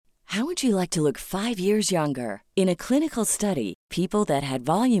How would you like to look 5 years younger? In a clinical study, people that had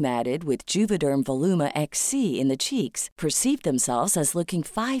volume added with Juvederm Voluma XC in the cheeks perceived themselves as looking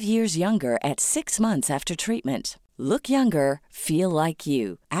 5 years younger at 6 months after treatment. Look younger, feel like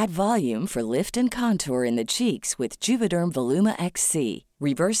you. Add volume for lift and contour in the cheeks with Juvederm Voluma XC.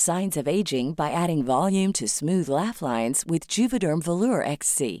 Reverse signs of aging by adding volume to smooth laugh lines with Juvederm Volure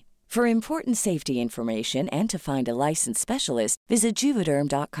XC. For important safety information and to find a licensed specialist, visit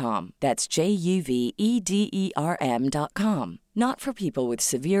Juvederm.com. That's JUVEDERM.com. Not for people with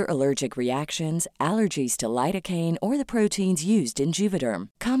severe allergic reactions, allergies to lidocaine, or the proteins used in Juvederm.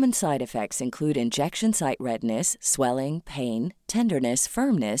 Common side effects include injection site redness, swelling, pain, tenderness,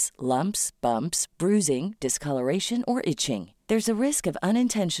 firmness, lumps, bumps, bruising, discoloration, or itching. There's a risk of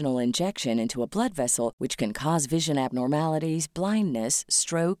unintentional injection into a blood vessel, which can cause vision abnormalities, blindness,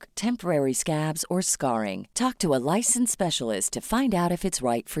 stroke, temporary scabs, or scarring. Talk to a licensed specialist to find out if it's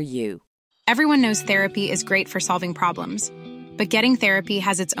right for you. Everyone knows therapy is great for solving problems, but getting therapy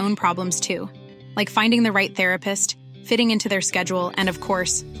has its own problems too, like finding the right therapist, fitting into their schedule, and of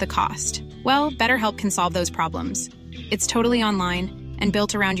course, the cost. Well, BetterHelp can solve those problems. It's totally online and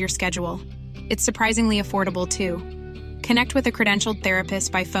built around your schedule. It's surprisingly affordable too. Connect with a credentialed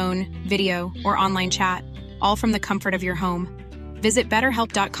therapist by phone, video, or online chat, all from the comfort of your home. Visit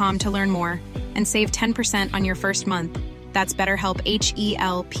BetterHelp.com to learn more and save 10% on your first month. That's BetterHelp,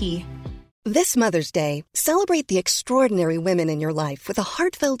 H-E-L-P. This Mother's Day, celebrate the extraordinary women in your life with a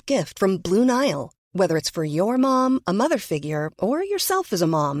heartfelt gift from Blue Nile. Whether it's for your mom, a mother figure, or yourself as a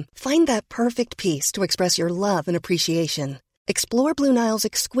mom, find that perfect piece to express your love and appreciation. Explore Blue Nile's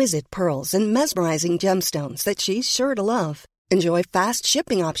exquisite pearls and mesmerizing gemstones that she's sure to love. Enjoy fast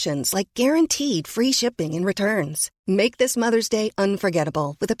shipping options like guaranteed free shipping and returns. Make this Mother's Day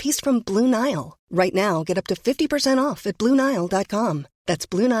unforgettable with a piece from Blue Nile. Right now, get up to 50% off at BlueNile.com. That's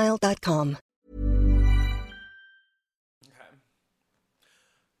BlueNile.com. Okay.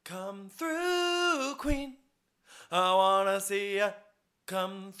 Come through, Queen. I wanna see ya.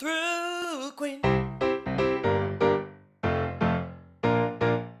 Come through, Queen.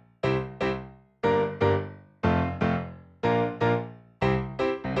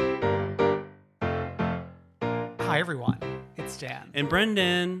 Hi, everyone. It's Dan. And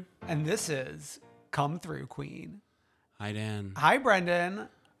Brendan. And this is Come Through, Queen. Hi, Dan. Hi, Brendan.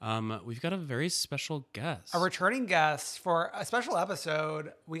 We've got a very special guest. A returning guest for a special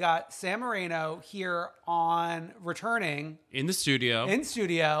episode. We got Sam Moreno here on returning. In the studio. In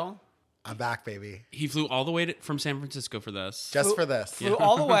studio. I'm back, baby. He flew all the way from San Francisco for this. Just for this. Flew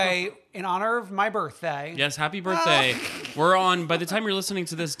all the way in honor of my birthday. Yes, happy birthday. We're on, by the time you're listening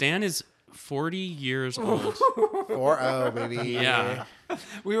to this, Dan is 40 years old. 4-0, baby. Yeah.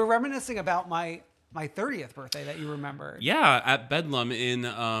 We were reminiscing about my 30th birthday that you remembered. Yeah, at Bedlam in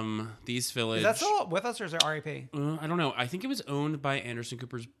the East Village. Is that still with us or is it RIP? I don't know. I think it was owned by Anderson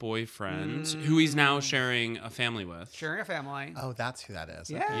Cooper's boyfriend, who he's now sharing a family with. Sharing a family. Oh, that's who that is.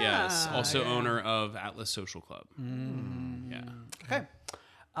 Yeah. Okay. Yes. Also owner of Atlas Social Club. Yeah. Okay.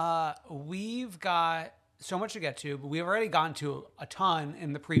 We've got so much to get to, but we've already gone to a ton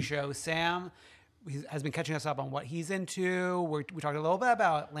in the pre-show. Sam has been catching us up on what he's into. We talked a little bit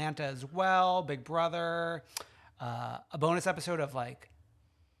about Atlanta as well, Big Brother, a bonus episode of like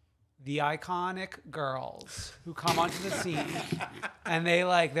the iconic girls who come onto the scene and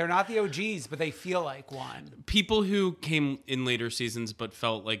they're not the OGs, but they feel like one. People who came in later seasons but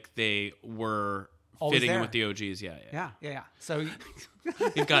felt like they were Always fitting there. in with the OGs. Yeah. So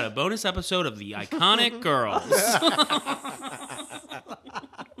we've got a bonus episode of the iconic girls.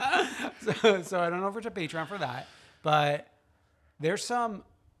 So I don't know if it's a Patreon for that, but there's some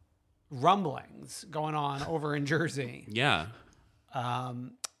rumblings going on over in Jersey. Yeah.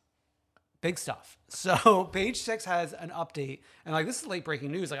 Big stuff. So Page Six has an update, and like this is late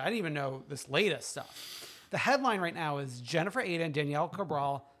breaking news. Like I didn't even know this latest stuff. The headline right now is Jennifer Aida and Danielle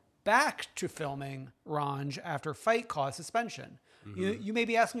Cabral back to filming Ranj after fight caused suspension. Mm-hmm. You may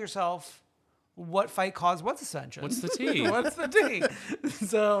be asking yourself, what fight caused what suspension? What's the tea? What's the tea?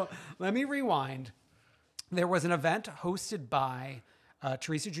 So let me rewind. There was an event hosted by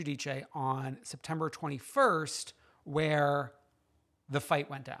Teresa Giudice on September 21st where the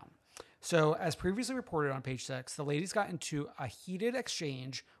fight went down. So as previously reported on Page Six, the ladies got into a heated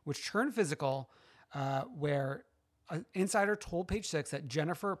exchange which turned physical where an insider told Page Six that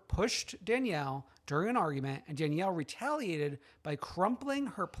Jennifer pushed Danielle during an argument, and Danielle retaliated by crumpling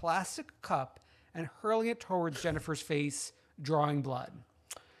her plastic cup and hurling it towards Jennifer's face, drawing blood.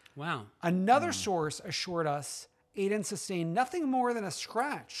 Wow. Another source assured us Aiden sustained nothing more than a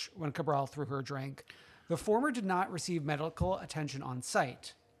scratch when Cabral threw her drink. The former did not receive medical attention on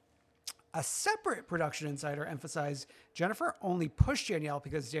site. a separate production insider emphasized Jennifer only pushed Danielle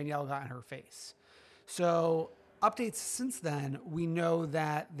because Danielle got in her face. So updates since then, we know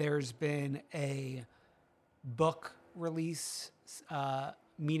that there's been a book release,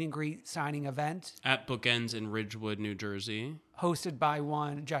 meet and greet signing event At Bookends in Ridgewood, New Jersey. hosted by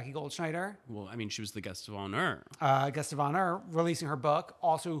one Jackie Goldschneider, Well, I mean, she was the guest of honor guest of honor, releasing her book.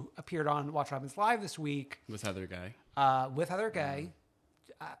 Also appeared on Watch What Happens Live this week with Heather Gay. with Heather Gay.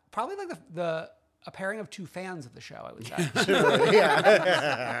 Probably like a pairing of two fans of the show, I would say.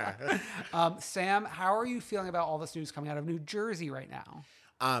 Sam, how are you feeling about all this news coming out of New Jersey right now?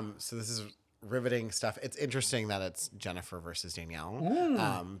 So this is riveting stuff. It's interesting that it's Jennifer versus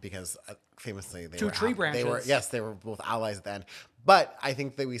Danielle, because famously they Two were tree They were branches. they were both allies at the end. But I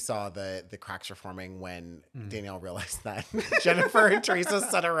think that we saw the cracks were forming when Danielle realized that Jennifer and Teresa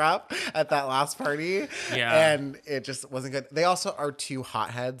set her up at that last party. Yeah. And it just wasn't good. They also are two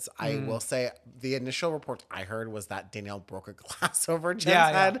hotheads. I will say the initial reports I heard was that Danielle broke a glass over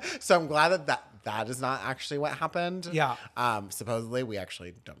Jen's head. So I'm glad that is not actually what happened. Yeah. Supposedly, we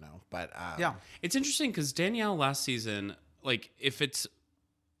actually don't know. But Yeah. It's interesting because Danielle last season, like if it's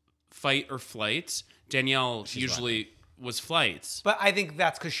fight or flight, Danielle usually was flights. But I think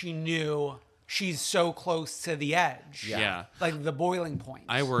that's because she knew she's so close to the edge. Yeah. Like the boiling point.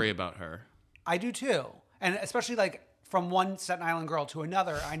 I worry about her. I do too. And especially like from one Staten Island girl to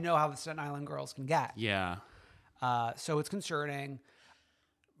another, I know how the Staten Island girls can get. Yeah. So it's concerning.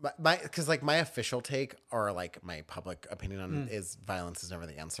 because my official take or like my public opinion on it is violence is never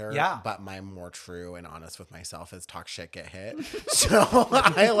the answer. Yeah. But my more true and honest with myself is talk shit, get hit. So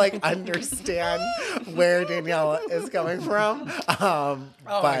I like understand where Danielle is coming from. But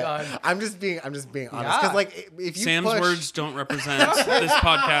my God. I'm just being honest Yeah. because like if you Sam's push, words don't represent this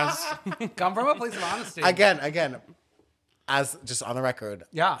podcast. Come from a place of honesty. again, as just on the record,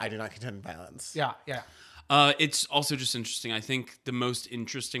 Yeah. I do not condone violence. Yeah, yeah. It's also just interesting. I think the most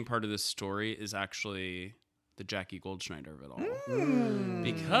interesting part of this story is actually the Jackie Goldschneider of it all.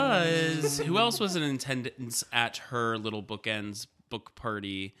 Because who else was in attendance at her little bookends book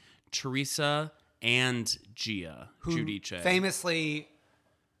party? Teresa and Gia Giudice. Famously,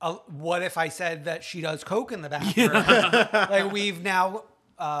 what if I said that she does coke in the bathroom? Like we've now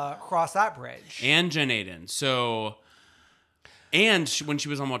crossed that bridge. And Jen Aiden. So... And when she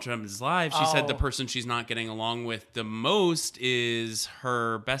was on Watch What Happens Live, she said the person she's not getting along with the most is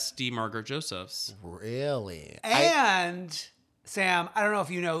her bestie, Margaret Josephs. Really? And Sam, I don't know if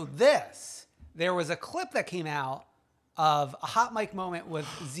you know this. There was a clip that came out of a hot mic moment with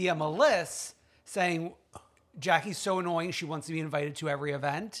Zia Melisse saying Jackie's so annoying she wants to be invited to every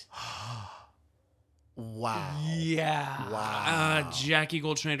event. Wow. Yeah. Wow. Jackie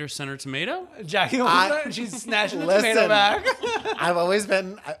Goldschneider Center Tomato? Jackie, she's snatching the Listen. tomato back. I've always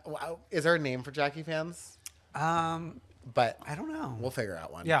been. Is there a name for Jackie fans? But I don't know. we'll figure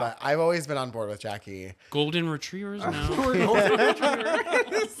out one. Yeah. But I've always been on board with Jackie. Golden Retrievers? No.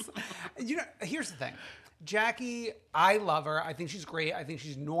 You know, here's the thing. Jackie, I love her. I think she's great. I think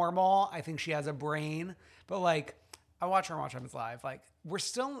she's normal. I think she has a brain. But like, I watch her on Watch What Happens Live. Like, we're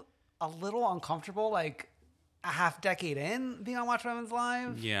still a little uncomfortable, like a half decade in being on Watch What Happens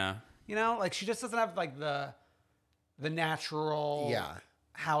Live. Yeah. You know, like she just doesn't have like the natural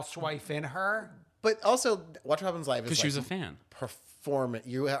housewife in her. But also, Watch What Happens Live is Because like she was a fan.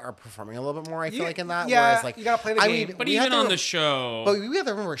 You are performing a little bit more. I feel like in that. Yeah, Whereas like you gotta play the I game. mean, But we have even to on re- the show... But we have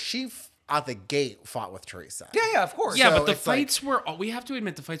to remember she out the gate fought with Teresa. Yeah, of course. yeah, so but the it's like- fights were... We have to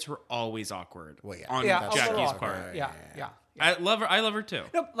admit the fights were always awkward Well, yeah. on Yeah, a little Jackie's awkward. part. Yeah. I love her too.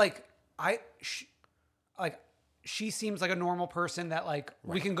 No, she seems like a normal person that like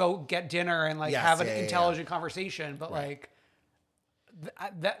we can go get dinner and like Yes, have an yeah. intelligent conversation, but like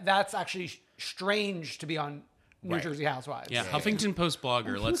that's actually strange to be on New Jersey Housewives. Yeah, Huffington Post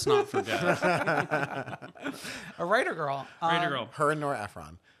blogger. Let's not forget. A writer girl. Writer girl. Her and Nora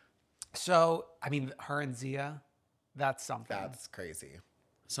Ephron. So I mean, her and Zia, that's something. That's crazy.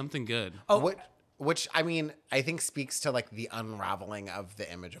 Something good. Which I mean, I think speaks to like the unraveling of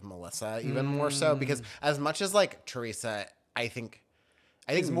the image of Melissa even more so because as much as like Teresa, I think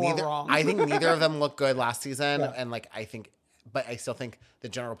more neither wrong. I think neither of them looked good last season, and like but I still think the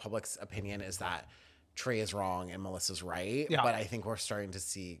general public's opinion is that Trey is wrong and Melissa's right. Yeah. But I think we're starting to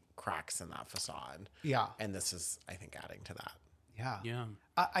see cracks in that facade. Yeah. And this is, I think, adding to that. Yeah. Yeah.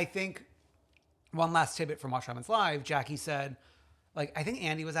 I think one last tidbit from Watch What Happens Live, Jackie said, like, I think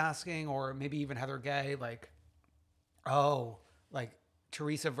Andy was asking, or maybe even Heather Gay, like, like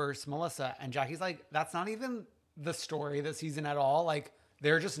Teresa versus Melissa. And Jackie's like, that's not even the story this season at all. Like,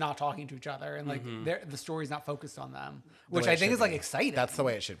 they're just not talking to each other, and like the story's not focused on them, which way I it think should is like be. exciting. That's the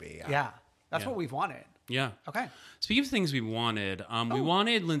way it should be. Yeah, that's what we've wanted. Yeah. Okay. Speaking of things we wanted, we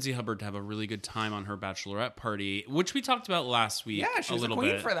wanted Lindsay Hubbard to have a really good time on her bachelorette party, which we talked about last week. Yeah, she was a little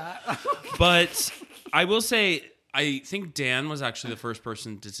queen bit. for that. But I will say, I think Dan was actually the first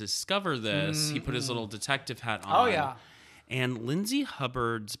person to discover this. He put his little detective hat on. Oh, yeah. And Lindsay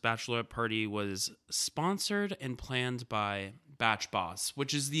Hubbard's bachelorette party was sponsored and planned by Batch Boss,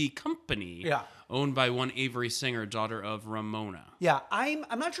 which is the company owned by one Avery Singer, daughter of Ramona. Yeah, I'm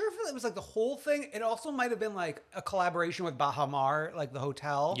not sure if it was like the whole thing. It also might have been like a collaboration with Baha Mar, like the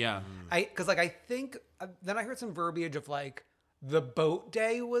hotel. Yeah. Because like I think then I heard some verbiage of like the boat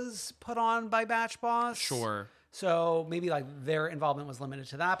day was put on by Batch Boss. Sure. So maybe like their involvement was limited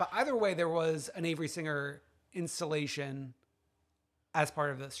to that. But either way, there was an Avery Singer installation as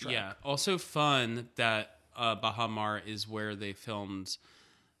part of this trip. Yeah. Also fun that Baha Mar is where they filmed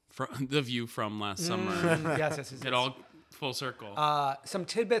The View from last summer. Yes. It all full circle. Some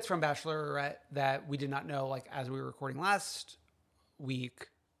tidbits from Bachelorette that we did not know, like as we were recording last week.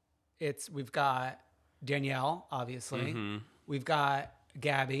 We've got Danielle, obviously. We've got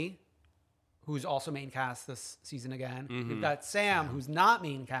Gabby, who's also main cast this season again. We've got Sam, who's not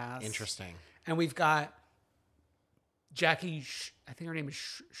main cast. Interesting. And we've got Jackie, I think her name is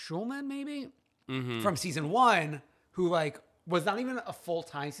Schulman, maybe, from season 1, who like was not even a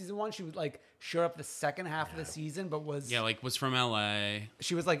full-time season 1. She would like showed up the second half of the season, but was was from LA.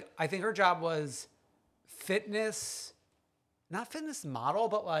 She was like, I think her job was not fitness model,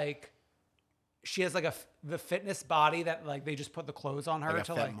 but like she has like the fitness body that like they just put the clothes on her Like a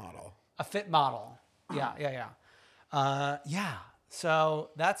to fit like model. a fit model. Yeah.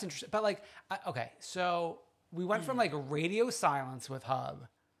 So that's interesting. But like, okay, so we went from like radio silence with Hub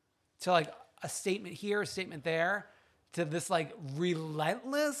to like a statement here, a statement there, to this like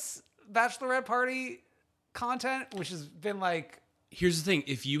relentless bachelorette party content, which has been like, Here's the thing: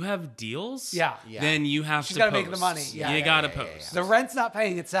 if you have deals, Yeah. then you have She's to gotta post. make the money. Yeah, you yeah, gotta yeah, post. the rent's not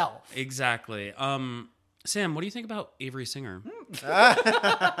paying itself. Exactly. Sam, what do you think about Avery Singer?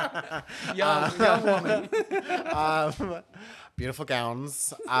 Young woman. Beautiful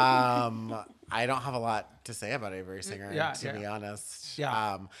gowns. I don't have a lot to say about Avery Singer, to be honest.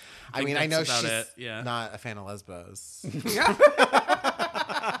 Yeah. I mean, I know that's she's about it, yeah. not a fan of lesbos.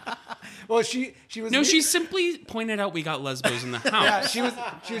 Well, she was. No, she simply pointed out we got lesbos in the house.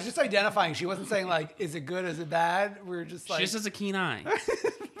 Yeah, she was just identifying. She wasn't saying like, is it good, is it bad? We were just like, She just has a keen eye.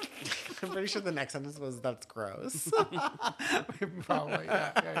 I'm pretty sure the next sentence was, that's gross. probably.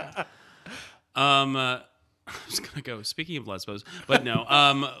 Yeah. I was gonna go. Speaking of lesbos, but no.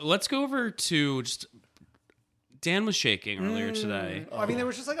 Let's go over to just. Dan was shaking earlier today. I mean, there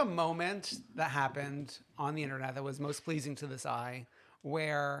was just like a moment that happened on the internet that was most pleasing to this eye,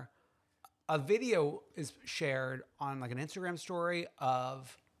 where a video is shared on like an Instagram story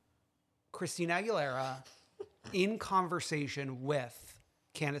of Christina Aguilera in conversation with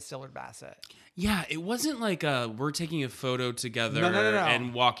Candace Dillard Bassett. Yeah, it wasn't like we're taking a photo together No.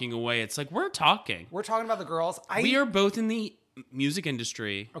 and walking away. It's like we're talking. We're talking about the girls. We are both in the music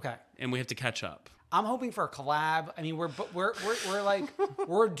industry. Okay. And we have to catch up. I'm hoping for a collab. I mean, we're like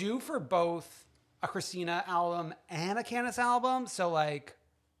we're due for both a Christina album and a Candace album. So like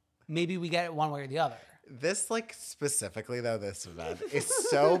maybe we get it one way or the other. This, like, specifically, though, this event is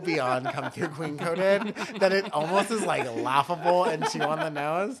so beyond come through queen coded that it almost is, like, laughable and too on the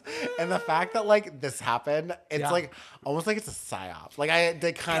nose. And the fact that, like, this happened, it's, like, almost like it's a psyop. Like,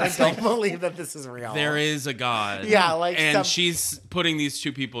 they kind of don't believe that this is real. There is a God. Yeah, like, and she's putting these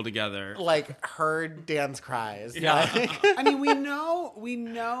two people together. Like, heard Dan's cries. Yeah. Like, I mean, we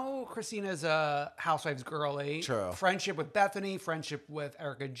know Christina's a Housewives girly. True. Friendship with Bethany, friendship with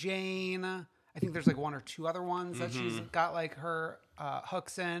Erica Jane. I think there's like one or two other ones that she's got like her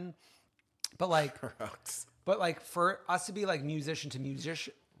hooks in. But like for us to be like musician to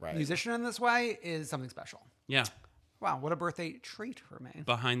musician in this way is something special. Yeah. Wow, what a birthday treat for me.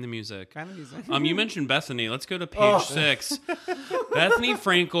 Behind the music. Behind the music. You mentioned Bethany. Let's go to page 6. Bethany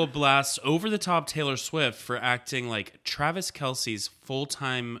Frankel blasts over-the-top Taylor Swift for acting like Travis Kelce's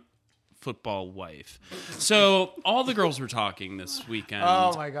full-time football wife. So all the girls were talking this weekend.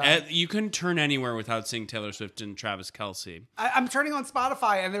 Oh my God. You couldn't turn anywhere without seeing Taylor Swift and Travis Kelce. I'm turning on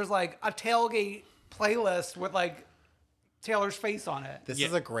Spotify and there's like a tailgate playlist with like Taylor's face on it. this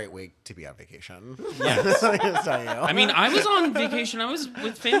is a great week to be on vacation. Yes. Let me just tell you. I mean, I was on vacation. I was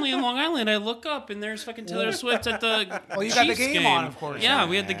with family in Long Island. I look up and there's fucking Taylor Swift at the Well, you got the Chiefs game on, of course. Yeah,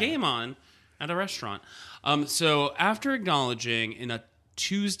 we had the game on at a restaurant. So after acknowledging in a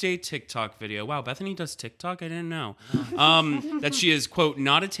Tuesday TikTok video. Wow, Bethany does TikTok? I didn't know. That she is, quote,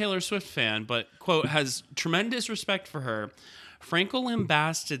 not a Taylor Swift fan, but, quote, has tremendous respect for her. Frankel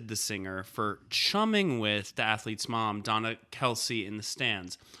lambasted the singer for chumming with the athlete's mom, Donna Kelsey, in the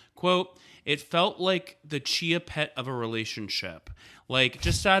stands. Quote, it felt like the chia pet of a relationship. Like,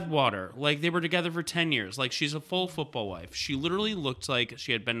 just add water. Like, they were together for 10 years. Like, she's a full football wife. She literally looked like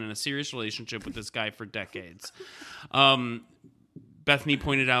she had been in a serious relationship with this guy for decades. Bethany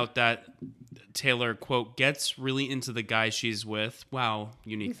pointed out that Taylor, quote, gets really into the guy she's with. Wow,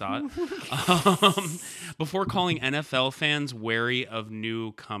 unique thought. Before calling NFL fans wary of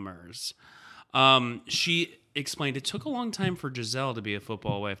newcomers. She explained it took a long time for Giselle to be a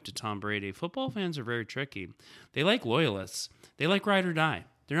football wife to Tom Brady. Football fans are very tricky. They like loyalists. They like ride or die.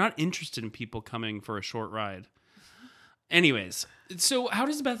 They're not interested in people coming for a short ride. Anyways, so how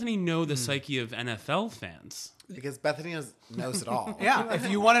does Bethany know the psyche of NFL fans? Because Bethany knows it all. Yeah, if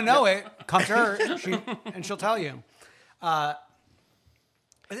you want to know it, come to her and she'll tell you. I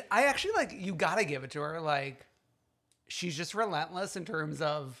actually you gotta give it to her. Like, she's just relentless in terms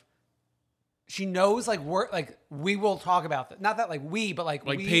of she knows we will talk about that. Not that we, but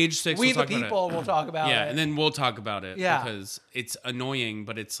Page Six. We will the talk about people it. will talk about it. Yeah, and then we'll talk about it. Yeah. Because it's annoying,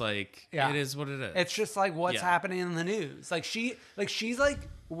 but it's it is what it is. It's just what's happening in the news. She's like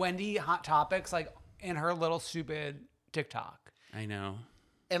Wendy Hot Topics in her little stupid TikTok. I know.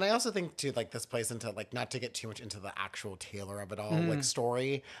 And I also think too, this plays into not to get too much into the actual Taylor of it all,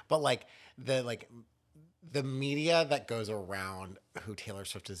 story, but the media that goes around who Taylor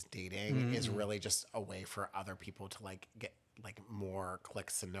Swift is dating is really just a way for other people to get more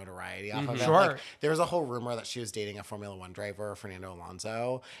clicks and notoriety off of it. Sure. There was a whole rumor that she was dating a Formula One driver, Fernando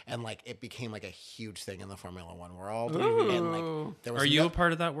Alonso, and it became a huge thing in the Formula One world. Ooh. And there was Are you a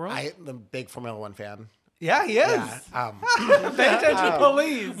part of that world? I'm a big Formula One fan. Yeah, he is. Yeah, Pay attention,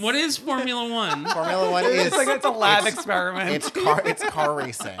 police. What is Formula One? Formula One is it's a lab experiment. It's car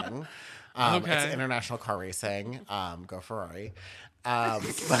racing. Okay. It's international car racing. Go Ferrari. I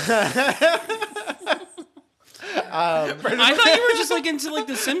thought you were just into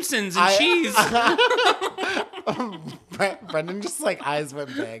the Simpsons and cheese. Brendan just eyes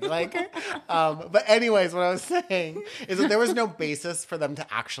went big. But anyways, what I was saying is that there was no basis for them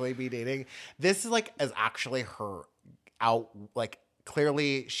to actually be dating. This is actually her out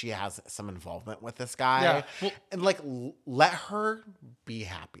clearly she has some involvement with this guy. Yeah. Well, and let her be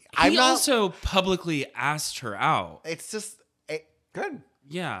happy. He also publicly asked her out. It's just good.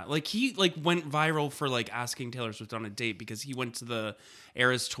 Yeah, he went viral for asking Taylor Swift on a date because he went to the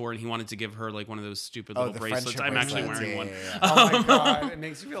Eras tour and he wanted to give her one of those stupid little bracelets. I'm actually wearing one. Yeah. Oh my god, it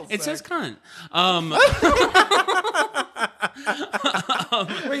makes you feel sick. It says cunt.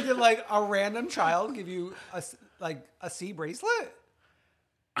 Wait, did a random child give you a C bracelet?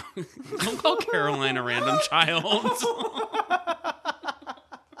 Don't call Caroline a random child.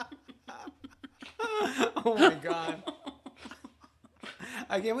 Oh my god.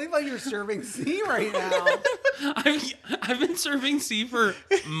 I can't believe you're serving C right now. I've been serving C for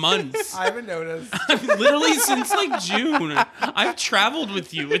months. I haven't noticed. Literally since June. I've traveled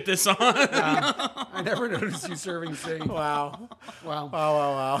with you with this on. I never noticed you serving C. Wow.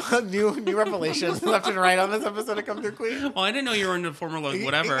 Wow. New revelations left and right on this episode of Come Through Queen. Well, I didn't know you were into Formula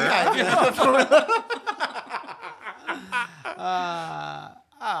whatever.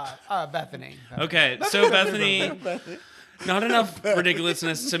 Bethany. Okay, so Bethany. Not enough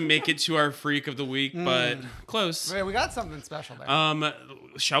ridiculousness to make it to our freak of the week, but close. Wait, we got something special there.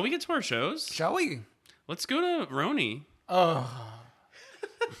 Shall we get to our shows? Shall we? Let's go to Roni. Oh.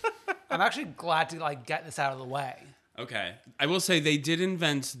 I'm actually glad to get this out of the way. Okay. I will say they did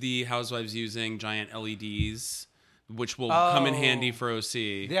invent the Housewives using giant LEDs, which will come in handy for OC.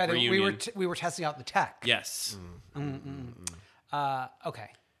 Yeah, reunion. we were testing out the tech. Yes. Okay.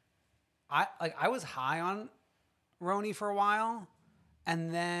 I was high on Roni for a while,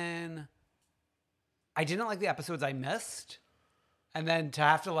 and then I didn't like the episodes I missed, and then to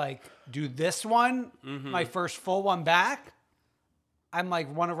have to do this one, my first full one back, I'm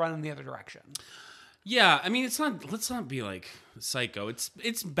want to run in the other direction. Yeah, I mean, it's not. Let's not be psycho.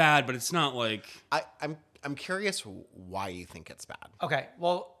 It's bad, but it's not I'm curious why you think it's bad. Okay,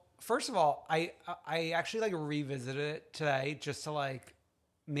 well, first of all, I actually revisited it today just to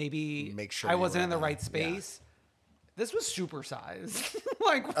maybe make sure I you wasn't were in the in right space. Yeah. This was supersized.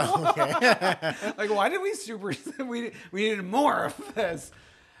 Why did we we needed more of this.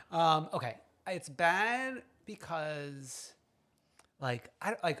 Okay, it's bad because I'm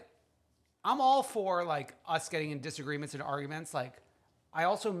all for us getting in disagreements and arguments. I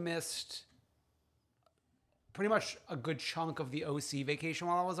also missed pretty much a good chunk of the OC vacation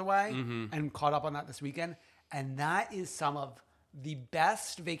while I was away and caught up on that this weekend. And that is some of the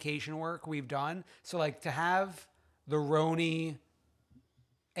best vacation work we've done. So like to have the Roni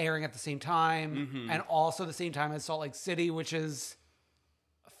airing at the same time and also the same time as Salt Lake City, which is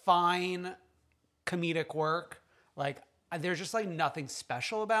fine comedic work. Like there's just like nothing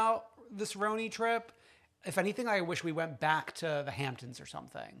special about this Roni trip. If anything, I wish we went back to the Hamptons or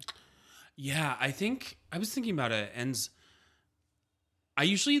something. Yeah, I think I was thinking about it, and I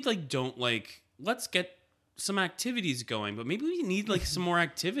usually like don't like let's get some activities going, but maybe we need like some more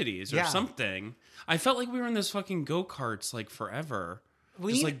activities or something. I felt like we were in this fucking go-karts like forever.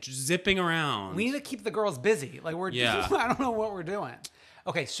 Just like zipping around. We need to keep the girls busy. Like I don't know what we're doing.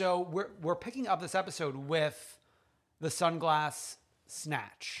 Okay, so we're picking up this episode with the sunglass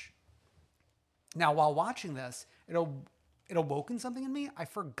snatch. Now, while watching this, it awoken something in me. I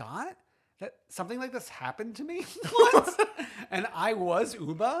forgot that something like this happened to me once, and I was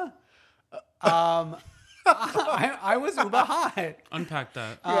Uba. I was Uba hot. Unpack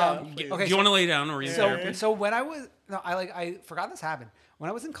that. Okay, do you want to lay down or are you there? So when I was, I forgot this happened. When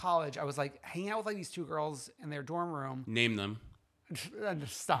I was in college, I was like hanging out with like these two girls in their dorm room. Name them.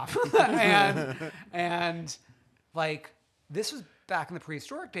 Stop. and like this was back in the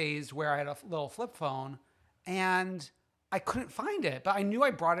prehistoric days where I had a little flip phone and I couldn't find it, but I knew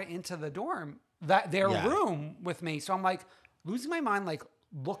I brought it into the dorm, their room with me. So I'm like losing my mind, like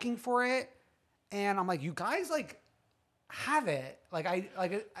looking for it. And I'm like, you guys like have it. Like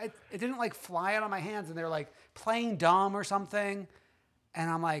it didn't like fly out of my hands and they're like playing dumb or something. And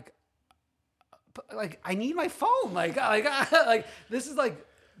I'm like I need my phone. Like this is like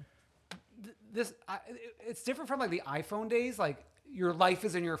this. It's different from like the iPhone days. Like your life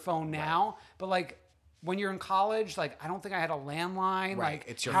is in your phone now, but like when you're in college, like I don't think I had a landline. Right, like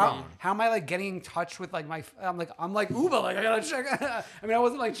it's your phone. How am I like getting in touch with like my? I'm like Uber. Like I gotta check. I mean, I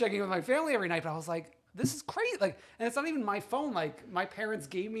wasn't like checking with my family every night, but I was like, this is crazy. Like, and it's not even my phone. Like my parents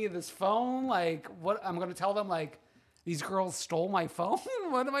gave me this phone. Like what? I'm gonna tell them like these girls stole my phone.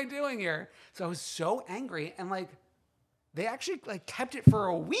 What am I doing here? So I was so angry, and like they actually like kept it for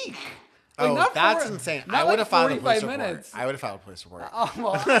a week. Like, that's insane. I would have filed a police report. Minutes. I would have filed a police report.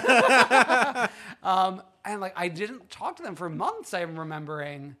 And like I didn't talk to them for months. I'm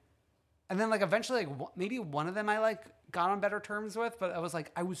remembering, and then like eventually, like maybe one of them I like got on better terms with. But I was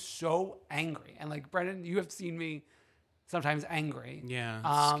like, I was so angry, and like Brendan, you have seen me sometimes angry.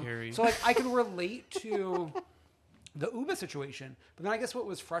 Yeah, scary. So like I can relate to the Uba situation, but then I guess what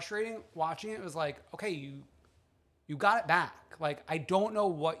was frustrating watching it was like, okay, you got it back. Like, I don't know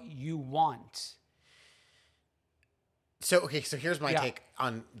what you want. So here's my take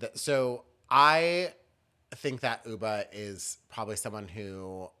on the. So I think that Uba is probably someone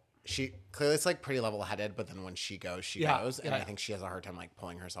who she clearly is like pretty level-headed, but then when she goes, she goes. And I think she has a hard time like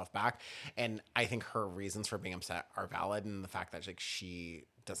pulling herself back. And I think her reasons for being upset are valid. And the fact that like she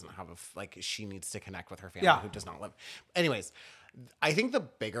doesn't have she needs to connect with her family who does not live. Anyways, I think the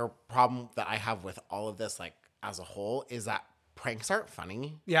bigger problem that I have with all of this, like as a whole, is that pranks aren't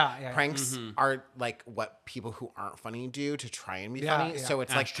funny. Pranks are like what people who aren't funny do to try and be funny. So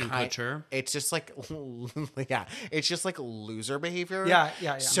it's it's just like it's just like loser behavior.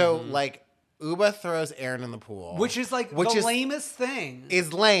 So like Uba throws Aaron in the pool, which is like the lamest thing.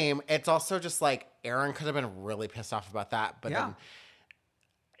 Is lame. It's also just like Aaron could have been really pissed off about that, but then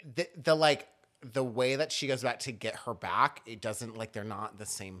the like the way that she goes back to get her back, it doesn't like they're not the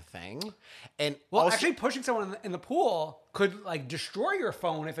same thing. And also, actually pushing someone in the pool could like destroy your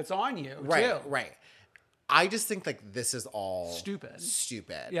phone if it's on you. Right. I just think like this is all stupid.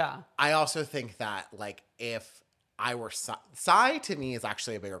 Yeah. I also think that like if I were Sai to me is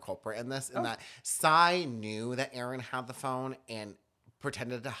actually a bigger culprit in this, in that Sai knew that Aaron had the phone and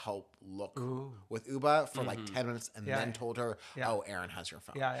pretended to help look with Uba for like 10 minutes and then told her, oh, Aaron has your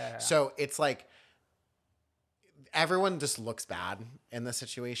phone. So it's like everyone just looks bad in this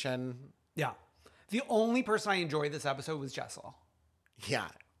situation. Yeah. The only person I enjoyed this episode was Jessel. Yeah.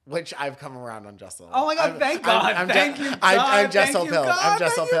 Which I've come around on Jessel. Oh my God, thank God. Thank you, God. I'm Jessel Pilled. I'm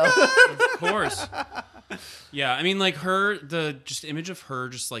Jessel Pilled. Of course. Yeah, I mean, like the image of her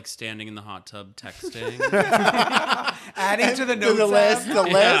just like standing in the hot tub texting, adding to the notes the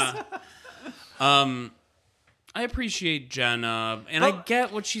list. I appreciate Jenna, and I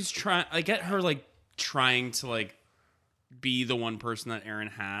get what she's trying. I get her like trying to like be the one person that Aaron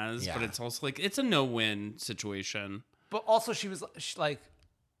has, but it's also like it's a no-win situation. But also,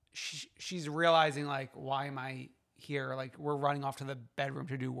 she's realizing like, why am I here? Like, we're running off to the bedroom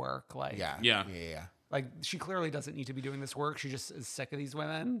to do work. Like, yeah. Like, she clearly doesn't need to be doing this work. She just is sick of these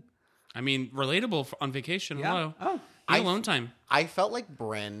women. I mean, relatable on vacation. Yeah. Hello. Oh. Alone time. I felt like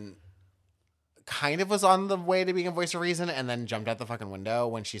Brynn kind of was on the way to being a voice of reason and then jumped out the fucking window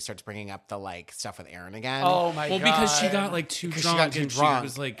when she starts bringing up the like stuff with Aaron again. Oh my god. Well, because she got like too Because drunk. she got too and drunk. She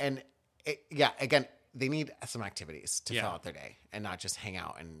was like, and again, they need some activities to fill out their day and not just hang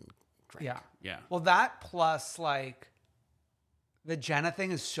out and drink. Yeah. Yeah. Well, that plus like the Jenna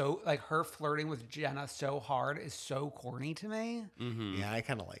thing is so like her flirting with Jenna so hard is so corny to me. Yeah, I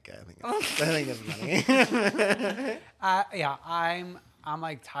kind of like it. I think it's funny. Yeah, I'm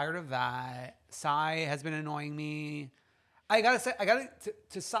like tired of that. Sai has been annoying me. I gotta say,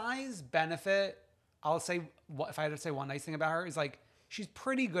 to Sai's benefit, I'll say if I had to say one nice thing about her is like she's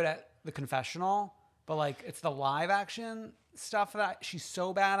pretty good at the confessional, but like it's the live action stuff that she's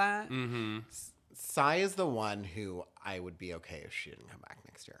so bad at. Sai is the one who I would be okay if she didn't come back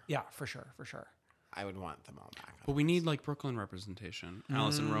next year. Yeah, for sure. I would want them all back. but we need like Brooklyn representation.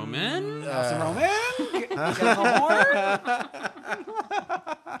 Allison Roman. Allison Roman, get the horn.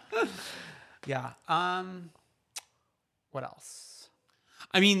 Yeah. What else?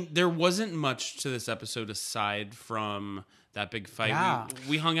 I mean, there wasn't much to this episode aside from that big fight. Yeah.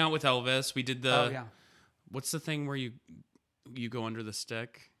 We hung out with Elvis. We did the Oh yeah, what's the thing where you go under the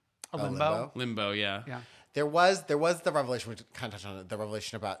stick? a limbo. Limbo? Limbo, yeah. Yeah. There was the revelation, we kind of touched on it, the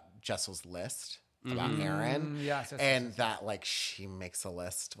revelation about Jessel's list about Aaron. yes, and that like she makes a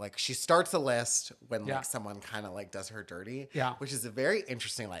list. Like she starts a list when Yeah. like someone kind of like does her dirty. Yeah. Which is a very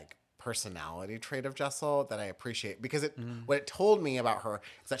interesting like personality trait of Jessel that I appreciate because what it told me about her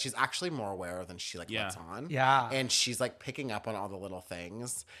is that she's actually more aware than she like lets on. Yeah. And she's like picking up on all the little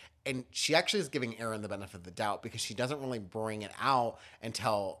things. And she actually is giving Aaron the benefit of the doubt because she doesn't really bring it out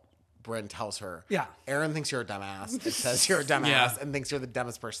until Brynn tells her, Yeah. Aaron thinks you're a dumbass. It says you're a dumbass Yeah. and thinks you're the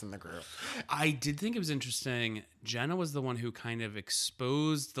dumbest person in the group. I did think it was interesting. Jenna was the one who kind of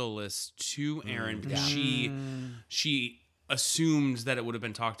exposed the list to Aaron because she assumed that it would have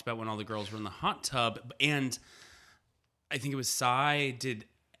been talked about when all the girls were in the hot tub. And I think it was Sai did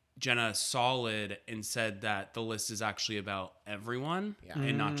Jenna solid and said that the list is actually about everyone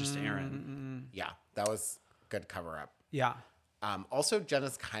and not just Aaron. Yeah, that was good cover up. Yeah. Also,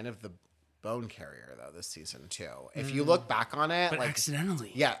 Jenna's kind of the bone carrier though this season too. If you look back on it, But like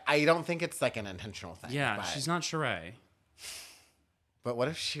accidentally. yeah, I don't think it's like an intentional thing. Yeah, but, she's not Sheree. But what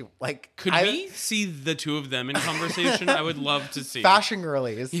if she like? Could we see the two of them in conversation? I would love to see. fashion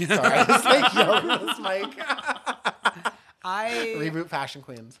girlies? Sorry, I was like yelling this mic. I Reboot Fashion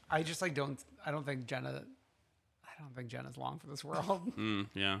Queens. I just like I don't think Jenna's long for this world.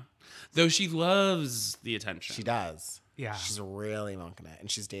 Yeah. Though she loves the attention. She does. Yeah. She's really milking it,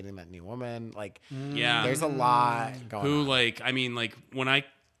 and she's dating that new woman. Like, Yeah. there's a lot going Who on. like I mean like when I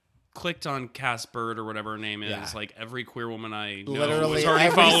clicked on Cass Bird or whatever her name is, Yeah. like every queer woman I know Literally was already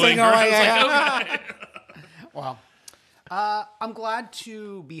every following single her. one, I was yeah. like, okay. Well, I'm glad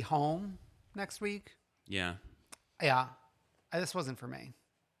to be home next week. Yeah. Yeah. This wasn't for me.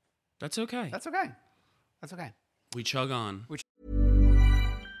 That's okay. That's okay. That's okay. We chug on.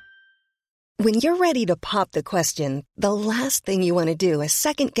 When you're ready to pop the question, the last thing you want to do is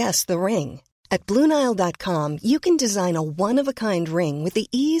second-guess the ring. At BlueNile.com, you can design a one-of-a-kind ring with the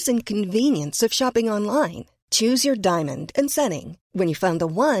ease and convenience of shopping online. Choose your diamond and setting. When you find the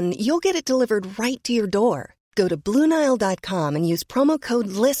one, you'll get it delivered right to your door. Go to BlueNile.com and use promo code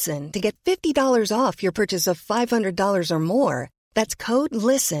LISTEN to get $50 off your purchase of $500 or more. That's code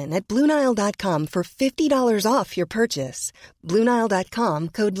LISTEN at BlueNile.com for $50 off your purchase. BlueNile.com,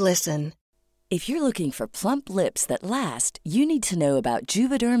 code LISTEN. If you're looking for plump lips that last, you need to know about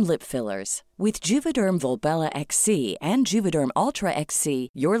Juvederm lip fillers. With Juvederm Volbella XC and Juvederm Ultra XC,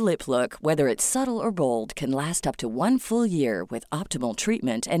 your lip look, whether it's subtle or bold, can last up to 1 full year with optimal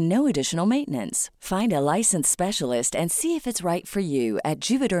treatment and no additional maintenance. Find a licensed specialist and see if it's right for you at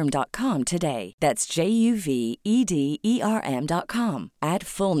Juvederm.com today. That's JUVEDERM.com. Add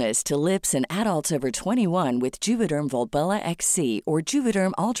fullness to lips in adults over 21 with Juvederm Volbella XC or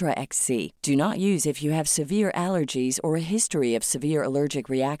Juvederm Ultra XC. Do not use if you have severe allergies or a history of severe allergic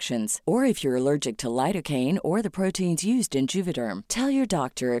reactions, or if you're allergic to lidocaine or the proteins used in Juvederm. Tell your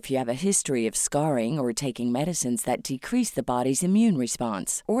doctor if you have a history of scarring or taking medicines that decrease the body's immune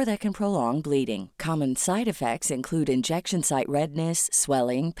response or that can prolong bleeding. Common side effects include injection site redness,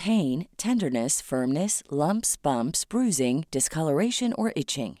 swelling, pain, tenderness, firmness, lumps, bumps, bruising, discoloration, or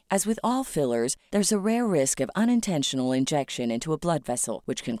itching. As with all fillers, there's a rare risk of unintentional injection into a blood vessel,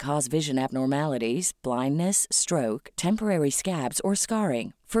 which can cause vision abnormalities, blindness, stroke, temporary scabs, or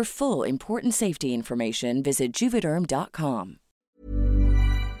scarring. For full, important safety information, visit Juvederm.com.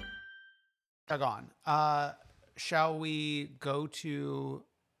 Gone. Shall we go to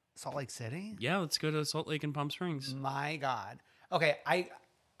Salt Lake City? Yeah, let's go to Salt Lake and Palm Springs. My God. Okay, I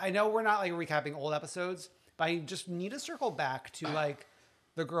know we're not like recapping old episodes, but I just need to circle back to like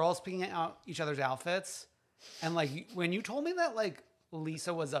the girls picking out each other's outfits. And like when you told me that like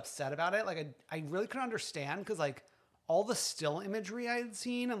Lisa was upset about it, like I really couldn't understand because like all the still imagery I had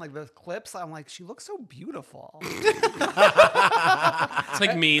seen and like the clips, I'm like, she looks so beautiful. It's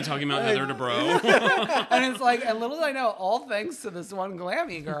like me talking about Heather Dubrow. And it's like, and little did I know, all thanks to this one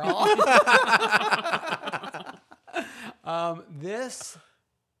glammy girl. This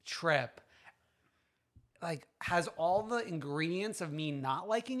trip like has all the ingredients of me not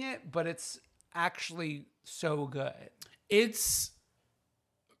liking it, but it's actually so good. It's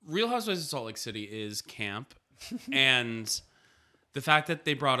Real Housewives of Salt Lake City is camp. And the fact that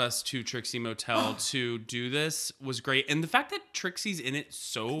they brought us to Trixie Motel to do this was great. And the fact that Trixie's in it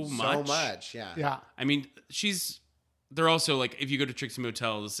so much. Yeah. Yeah. I mean, they're also like, if you go to Trixie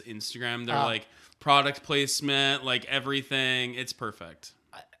Motel's Instagram, they're like product placement, like everything. It's perfect.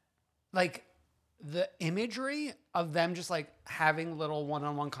 Like the imagery of them just like having little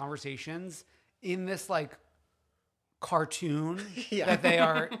one-on-one conversations in this like cartoon that they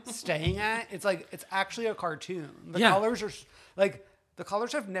are staying at. It's like, it's actually a cartoon. The colors are like, the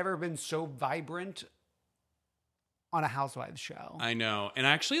colors have never been so vibrant on a Housewives show. I know. And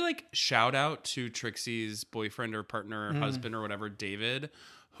actually, like, shout out to Trixie's boyfriend or partner or husband or whatever, David,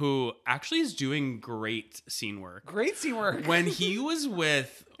 who actually is doing great scene work. Great scene work. When he was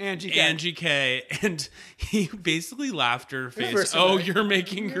with Angie K, and he basically laughed in her face, "Oh, you're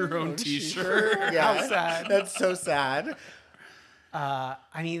making your own t-shirt." Yeah. How sad. That's so sad. I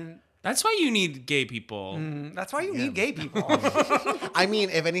mean, That's why you need gay people. that's why you need gay people. I mean,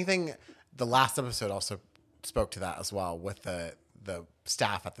 if anything, the last episode also spoke to that as well with the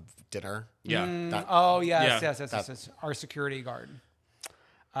staff at the dinner. Yeah. Yes. Our security guard.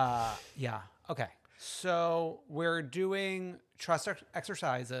 Yeah. Okay. So we're doing trust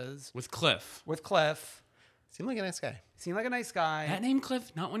exercises With Cliff. with Cliff. Seemed like a nice guy. Seemed like a nice guy. That name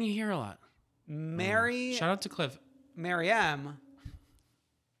Cliff, not one you hear a lot. Mary, Shout out to Cliff. Mary M.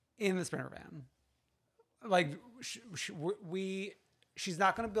 in the Sprinter van. Like she's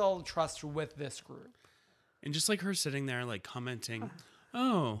not going to build trust with this group. And just like her sitting there, like commenting,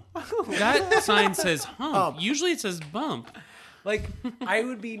 "Oh, that sign says hump. Usually it says bump." Like, I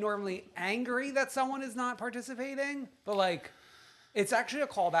would be normally angry that someone is not participating, but like, it's actually a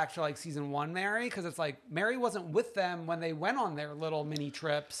callback to like season 1 Mary, because it's like Mary wasn't with them when they went on their little mini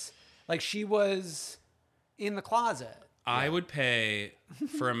trips. Like, she was in the closet. I would pay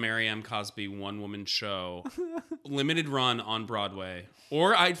for a Mary M. Cosby one-woman show, limited run on Broadway,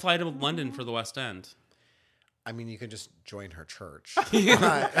 or I'd fly to London for the West End. I mean, you could just join her church. Like,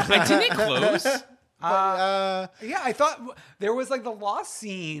 didn't it close? Yeah, I thought there was like the lost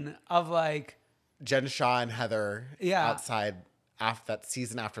scene of like, Jen Shaw and Heather outside after that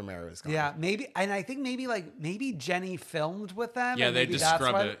season after Mary was gone. yeah, maybe, and I think maybe Jenny filmed with them. Yeah, and they maybe just that's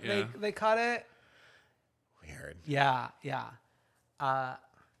scrub why it, yeah. they cut it. Weird. Yeah.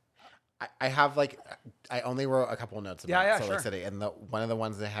 I have like, I only wrote a couple of notes about Salt Lake sure. City, and one of the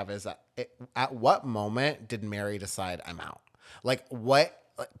ones they have is at what moment did Mary decide I'm out? Like what?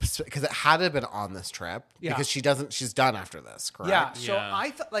 Because it had to have been on this trip. Yeah. Because she's done after this, correct? Yeah. So Yeah. I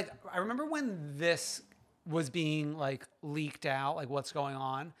thought, like, I remember when this was being like leaked out, like what's going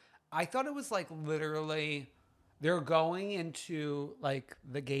on. I thought it was like literally they're going into like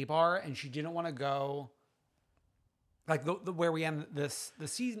the gay bar, and she didn't want to go. Like the where we end the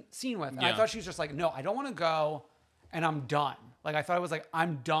scene with. And I Yeah. thought she was just like, no, I don't want to go, and I'm done. Like I thought it was like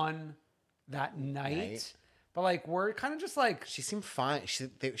I'm done that night. Right. But like we're kind of just like, She seemed fine. She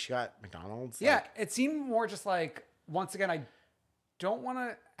got McDonald's. yeah. like- It seemed more just like, once again, I don't want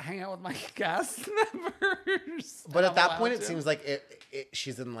to hang out with my cast members. But and at that I'm point, allowed it to. seems like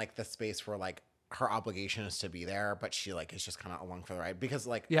she's in like the space where like her obligation is to be there, but she like is just kind of along for the ride because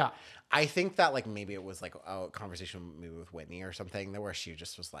like, Yeah. I think that like maybe it was like a conversation maybe with Whitney or something where she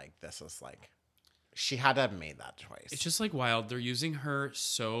just was like, this is like, she had to have made that choice. It's just like wild. They're using her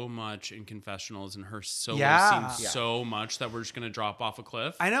so much in confessionals and her solo Yeah. scenes so much that we're just going to drop off a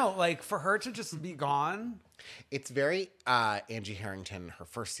cliff. I know, like for her to just be gone. It's very Angie Harrington, her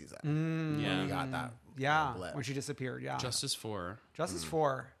first season. When Yeah. we got that. Yeah. blip. When she disappeared. Yeah. Justice for. Justice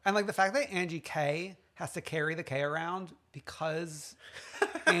for. And like the fact that Angie K has to carry the K around because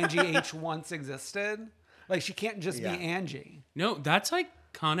Angie H once existed. Like she can't just Yeah. be Angie. No, that's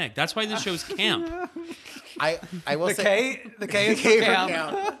iconic. That's why this show's camp. I will The say K is K for for Cam.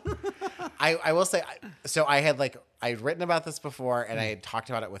 Cam. I will say, so I had like I'd written about this before, and I had talked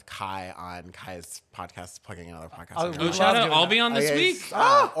about it with Kai on Kai's podcast, plugging another podcast. Oh, shout out. I'll be on this week.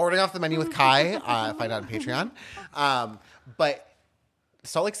 Ordering off the menu with Kai. Find out on Patreon. But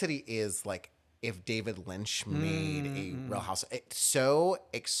Salt Lake City is like if David Lynch made a Real House. It's so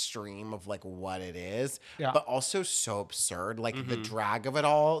extreme of like what it is, but also so absurd. Like the drag of it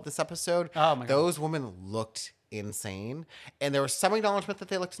all this episode. Oh my God. Those women looked insane. And there was some acknowledgement that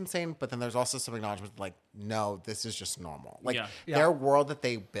they looked insane, but then there's also some acknowledgement like, no, this is just normal. Like their world that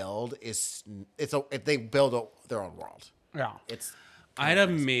they build is they build their own world. Yeah. I had a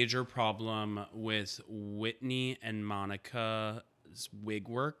major problem with Whitney and Monica's wig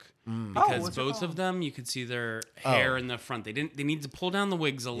work because both of them, you could see their hair in the front. They need to pull down the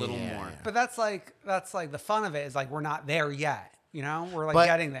wigs a little more. But that's like the fun of it is like we're not there yet. You know, we're like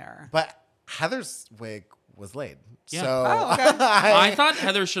getting there. But Heather's wig was laid. Yeah. So okay. I thought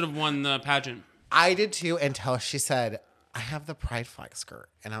Heather should have won the pageant. I did too, until she said, I have the pride flag skirt.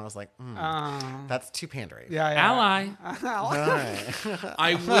 And I was like, that's too pandering. Yeah. Ally. All right.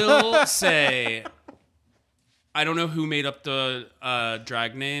 I will say, I don't know who made up the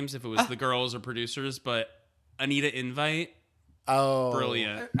drag names, if it was the girls or producers, but Anita Invite. Oh.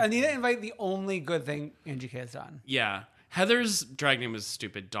 Brilliant. Anita Invite, the only good thing Angie K has done. Yeah. Heather's drag name was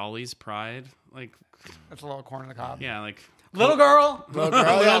stupid. Dolly's Pride. Like, That's a little corn in the cob. yeah, like. Little girl. Little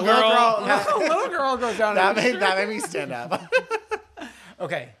girl. Little girl goes down. That made me stand up.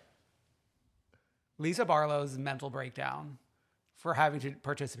 Okay. Lisa Barlow's mental breakdown for having to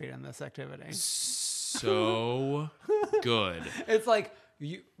participate in this activity. So good. It's like,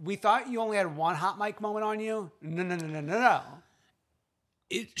 we thought you only had one hot mic moment on you. No.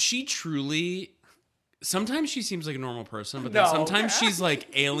 She truly... Sometimes she seems like a normal person, but then sometimes she's like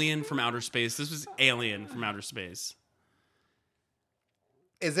alien from outer space. This was alien from outer space.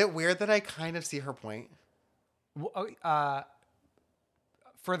 Is it weird that I kind of see her point?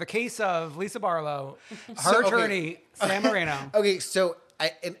 For the case of Lisa Barlow, her attorney, Sam Moreno. Okay, so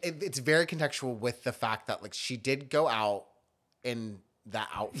it's very contextual with the fact that like she did go out in that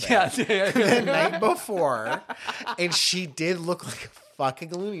outfit the night before, and she did look like a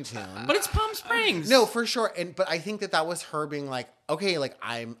fucking Looney Tune. But it's Palm Springs. No, for sure. But I think that was her being like, okay, like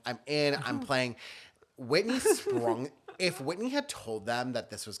I'm playing. Whitney sprung. If Whitney had told them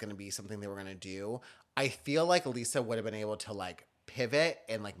that this was going to be something they were going to do, I feel like Lisa would have been able to like pivot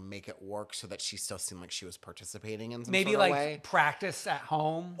and like make it work so that she still seemed like she was participating in some maybe sort of like way. practice at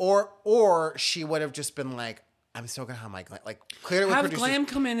home, or she would have just been like, I'm still gonna have my glam. Like clearly, with have producers, Glam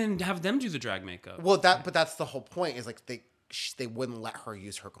come in and have them do the drag makeup. Well, but that's the whole point. Is like they wouldn't let her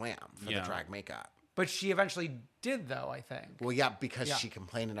use her glam for the drag makeup. but she eventually did, though. I think. Well, yeah, because she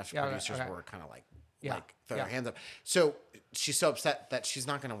complained enough. Producers were kind of like throw their hands up. So she's so upset that she's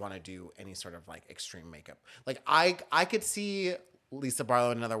not gonna want to do any sort of like extreme makeup. Like I could see Lisa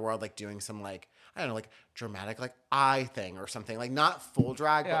Barlow in another world like doing some like, I don't know, like dramatic like eye thing or something, like not full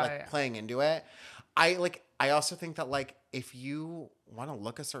drag but like playing into it. I also think that like if you want to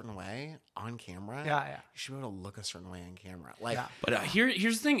look a certain way on camera, you should be able to look a certain way on camera. Like, but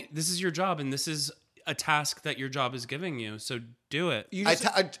here's the thing: this is your job, and this is a task that your job is giving you. So do it.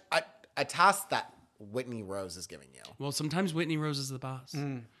 A task that Whitney Rose is giving you. Well, sometimes Whitney Rose is the boss. All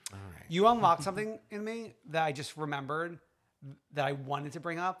right. You unlocked something in me that I just remembered that I wanted to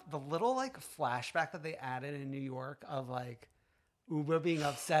bring up. The little like flashback that they added in New York of like Uba being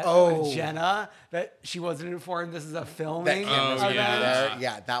upset with Jenna that she wasn't informed this is a filming.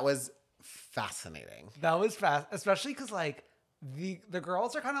 That was fascinating. That was fast, especially because like the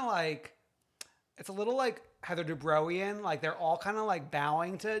girls are kind of like, it's a little like Heather Dubrowian, like they're all kind of like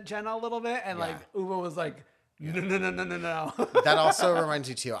bowing to Jenna a little bit, and like Uba was like, no. That also reminds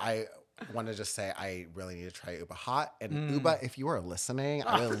you too. I want to just say I really need to try Uba Hot, and Uba, if you are listening,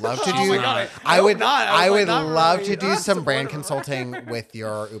 I would love to do. I would love to do some brand consulting with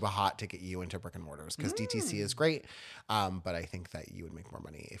your Uba Hot to get you into brick and mortars because DTC is great, but I think that you would make more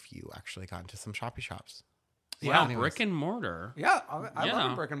money if you actually got into some shoppy shops. Wow, brick and mortar. Yeah, I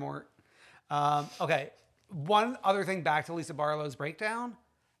love brick and mortar. Okay, one other thing back to Lisa Barlow's breakdown.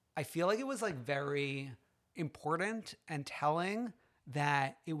 I feel like it was like very important and telling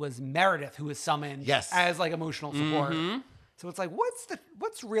that it was Meredith who was summoned as like emotional support. So it's like,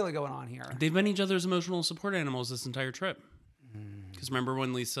 what's really going on here? They've been each other's emotional support animals this entire trip. Because remember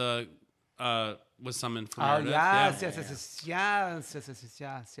when Lisa was summoned for Meredith? Yes.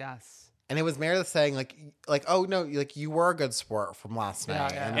 And it was Meredith saying like, oh no, like you were a good sport from last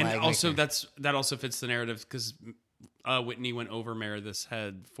night. And like, also that also fits the narrative because Whitney went over Meredith's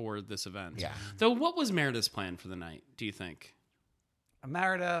head for this event. Yeah. Though, what was Meredith's plan for the night? Do you think?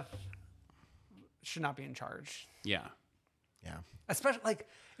 Meredith, should not be in charge. Yeah. Yeah. Especially like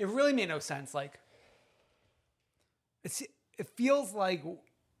it really made no sense. Like it feels like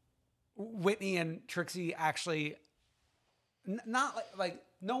Whitney and Trixie actually not like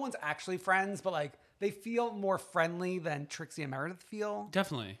no one's actually friends, but like they feel more friendly than Trixie and Meredith feel.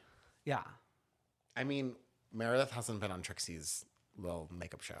 Definitely. Yeah. I mean, Meredith hasn't been on Trixie's little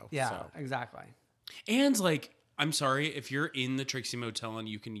makeup show. Yeah, So. exactly. And like, I'm sorry, if you're in the Trixie Motel and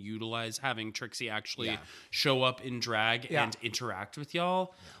you can utilize having Trixie actually show up in drag and interact with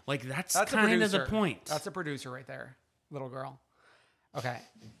y'all, like that's kind of the point. That's a producer right there, little girl. Okay.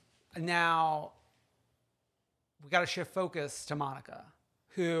 Now we got to shift focus to Monica,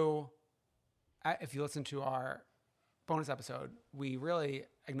 who, if you listen to our bonus episode, we really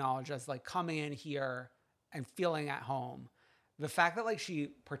acknowledge as like coming in here and feeling at home. The fact that like she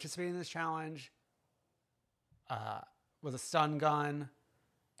participated in this challenge with a stun gun,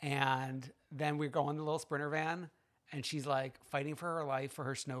 and then we go in the little Sprinter van, and she's like fighting for her life for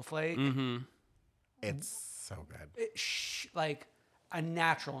her snowflake. Mm-hmm. It's so good. Like a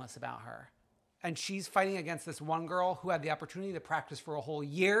naturalness about her. And she's fighting against this one girl who had the opportunity to practice for a whole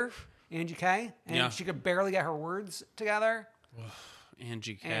year, Angie K. And she could barely get her words together.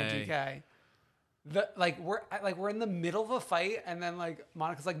 Angie K. Angie K. We're in the middle of a fight, and then like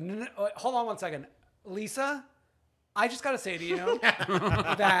Monica's like, no, hold on one second, Lisa. I just got to say to you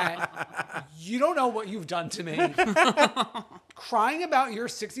that you don't know what you've done to me. Crying about your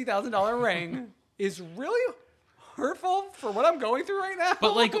 $60,000 ring is really hurtful for what I'm going through right now.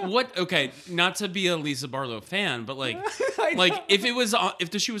 But like, what? Okay, not to be a Lisa Barlow fan, but like if it was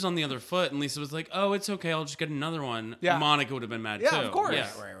if the shoe was on the other foot and Lisa was like, "Oh, it's okay, I'll just get another one," Monica would have been mad too. Yeah, of course. Yeah,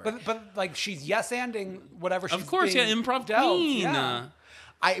 right. But like she's yes-anding whatever she's of course, being improv dealt. queen. Yeah.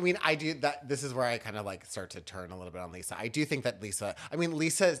 I mean, I do that. This is where I kind of like start to turn a little bit on Lisa. I do think that Lisa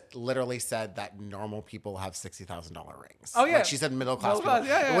literally said that normal people have $60,000 rings. Oh, yeah. Like she said middle class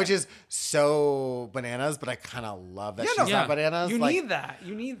people, which is so bananas, but I kind of love that she's not bananas. You need that.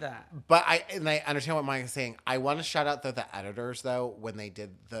 You need that. But I understand what Mike is saying. I want to shout out the editors though, when they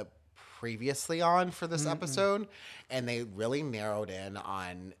did the previously on for this episode, and they really narrowed in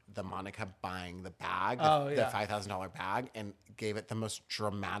on the Monica buying the bag, the $5,000 bag, and gave it the most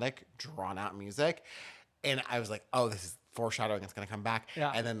dramatic, drawn out music. And I was like, oh, this is foreshadowing, it's going to come back.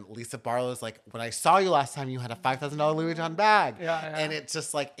 Yeah. And then Lisa Barlow's like, when I saw you last time, you had a $5,000 Louis Vuitton bag. And it's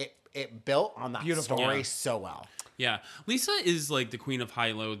just like, it built on that story so well. Yeah. Lisa is like the queen of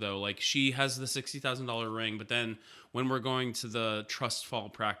high-low, though. Like, she has the $60,000 ring, but then when we're going to the trust fall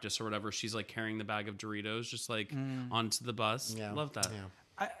practice or whatever, she's like carrying the bag of Doritos just like onto the bus. Yeah. Love that.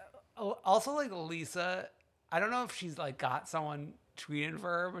 Yeah. I also like Lisa. I don't know if she's like got someone tweeting for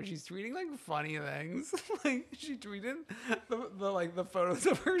her, but she's tweeting like funny things. Like she tweeted the photos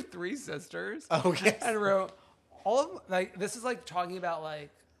of her three sisters. Oh, yes. And wrote all of like, this is like talking about like,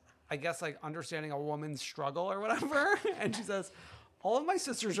 I guess like understanding a woman's struggle or whatever. And she says, all of my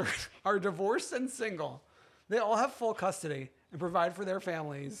sisters are divorced and single. They all have full custody and provide for their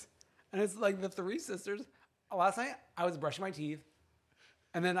families. And it's like the three sisters. Last night I was brushing my teeth,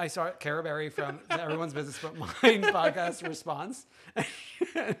 and then I saw Cara Berry from Everyone's Business But Mine podcast response.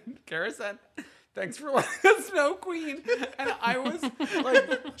 And Cara said, "Thanks for letting us know, Queen." And I was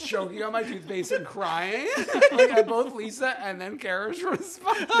like choking on my toothpaste and crying, like at both Lisa and then Cara's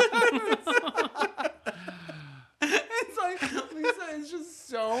response. It's like Lisa is just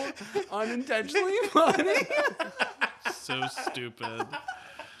so unintentionally funny. So stupid.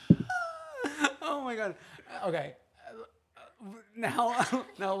 Oh my god. Okay. Now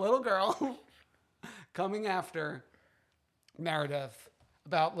little girl coming after Meredith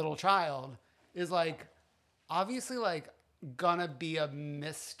about little child is like obviously like gonna be a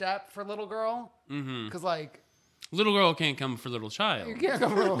misstep for little girl. Because like little girl can't come for little child. You can't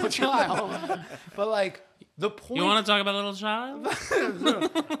come for little child. But like the point. You want to talk about little child?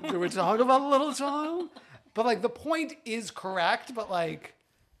 Do we talk about little child? But like the point is correct, but like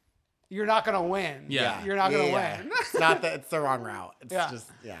you're not gonna win. Yeah. You're not gonna win. It's not that it's the wrong route. It's just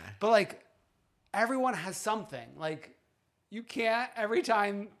But like everyone has something. Like you can't every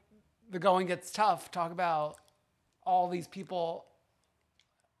time the going gets tough talk about all these people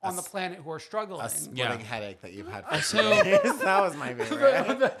on the planet who are struggling. A splitting headache that you've had for So that was my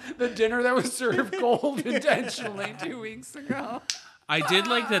favorite. the dinner that was served cold intentionally 2 weeks ago. I did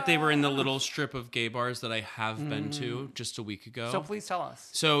like that they were in the little strip of gay bars that I have been to just a week ago. So please tell us.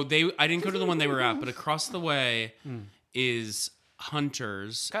 So I didn't go to the one they were at, but across the way is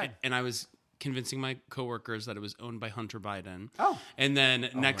Hunter's. Okay. And I was convincing my coworkers that it was owned by Hunter Biden. Oh. And then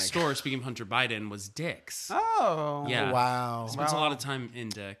next door, speaking of Hunter Biden, was Dick's. Oh. Yeah. Wow. Spends a lot of time in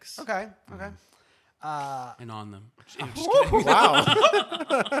Dick's. Okay. and on them. I'm just kidding.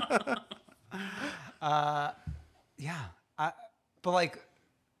 Wow. Yeah. But like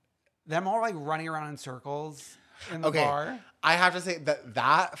them all like running around in circles in the Okay. bar. I have to say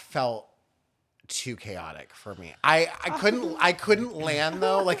that felt too chaotic for me. I couldn't land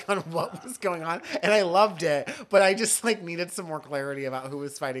though, like on what was going on, and I loved it, but I just like needed some more clarity about who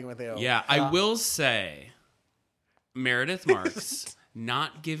was fighting with who. Yeah, I will say, Meredith Marks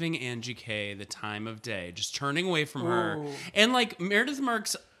not giving Angie K the time of day, just turning away from her, Ooh. and like Meredith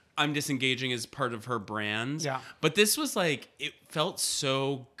Marks, I'm disengaging as part of her brand. Yeah. But this was like, it felt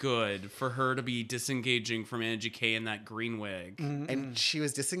so good for her to be disengaging from Angie K in that green wig. And she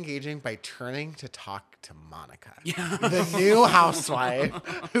was disengaging by turning to talk to Monica. Yeah. The new housewife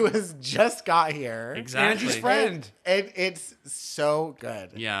who has just got here. Exactly. Angie's friend. And it's so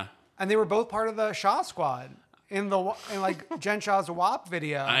good. Yeah. And they were both part of the Shaw Squad in like Jen Shaw's WAP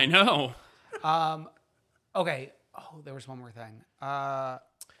video. I know. Okay. Oh, there was one more thing.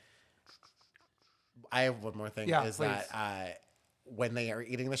 I have one more thing. Yeah, is please. that when they are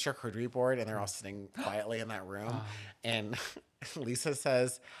eating the charcuterie board and they're all sitting quietly in that room, and Lisa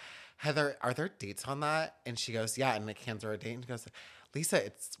says, "Heather, are there dates on that?" And she goes, "Yeah." And Nick hands her a date and goes, "Lisa,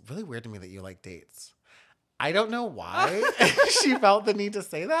 it's really weird to me that you like dates." I don't know why she felt the need to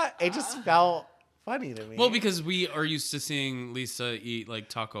say that. It just felt funny to me. Well, because we are used to seeing Lisa eat like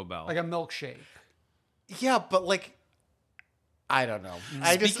Taco Bell. Like a milkshake. yeah, but like, I don't know.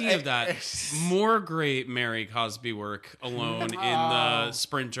 Speaking of that, more great Mary Cosby work alone in the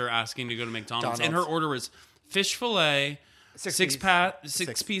Sprinter asking to go to McDonald's. And her order was fish fillet,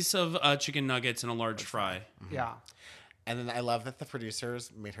 six piece of chicken nuggets, and a large fry. Yeah. And then I love that the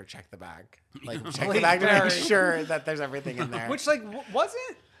producers made her check the bag. Like, check Like the bag to Mary. make sure that there's everything in there. Which like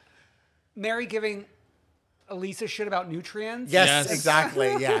wasn't Mary giving Elisa shit about nutrients? yes, Yes. exactly.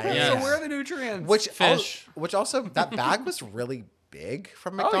 Yeah. Yes. So where are the nutrients? Which Fish. which also that bag was really big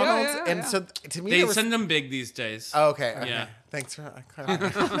from Oh, yeah, McDonald's, yeah, and yeah. so to me They it was. send them big these days. Oh, okay. Yeah. Thanks for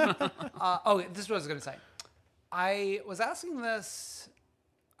clarifying. This is what I was gonna say. I was asking this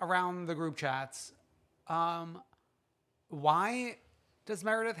around the group chats. Why does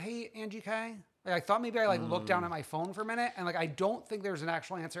Meredith hate Angie K? Like, I thought maybe I like looked down at my phone for a minute, and like I don't think there's an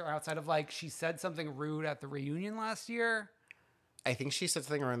actual answer outside of like she said something rude at the reunion last year. I think she said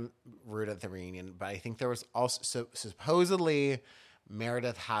something rude at the reunion, but I think there was also supposedly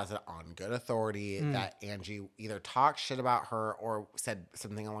Meredith has it on good authority that Angie either talked shit about her or said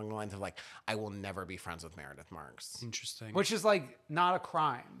something along the lines of like, "I will never be friends with Meredith Marks." Interesting. Which is like not a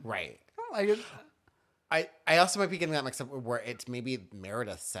crime. Right. Like, I also might be getting that mixed up where it's maybe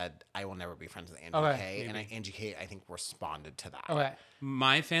Meredith said, "I will never be friends with Angie Okay, K," and Angie K I think responded to that. okay.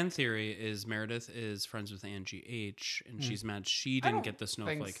 My fan theory is Meredith is friends with Angie H, and she's mad she didn't don't get the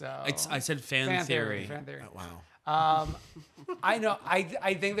think snowflake. so. I said fan theory. Fan theory. Wow. I know.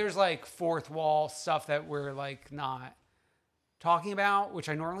 I think there's like fourth wall stuff that we're like not talking about, which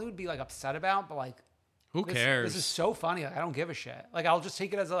I normally would be like upset about, but like Who cares? This is so funny. Like I don't give a shit. Like I'll just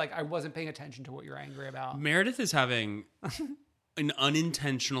take it as like I wasn't paying attention to what you're angry about. Meredith is having an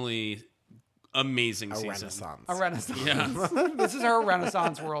unintentionally amazing A season. renaissance. A renaissance. Yeah. This is her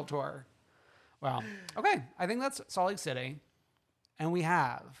Renaissance World Tour. Wow. Okay. I think that's Salt Lake City. And we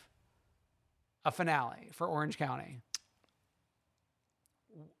have a finale for Orange County.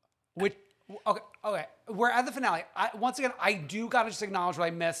 Which, okay. We're at the finale. Once again, I do got to just acknowledge what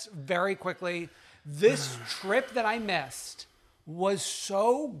I missed very quickly. This trip that I missed was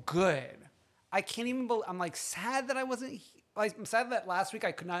so good. I can't even believe, I'm like sad that I wasn't, like, I'm sad that last week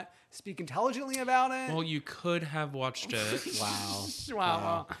I could not speak intelligently about it. Well, you could have watched it. Wow.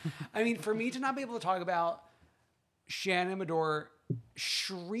 Wow. I mean, for me to not be able to talk about Shannon Medore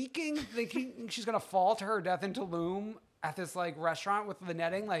shrieking, thinking she's going to fall to her death in Tulum at this like restaurant with the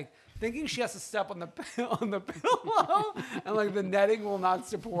netting, like thinking she has to step on the pillow and like the netting will not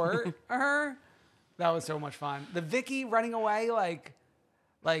support her. That was so much fun. The Vicky running away, like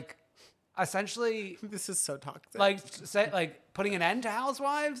essentially This is so toxic. like putting an end to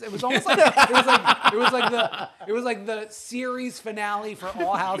Housewives. It was almost like it was like the series finale for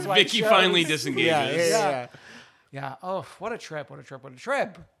all Housewives. Vicky shows. finally disengages. yeah. Yeah. Oh, what a trip! What a trip! What a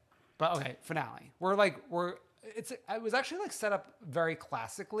trip! But okay, finale. It was actually like set up very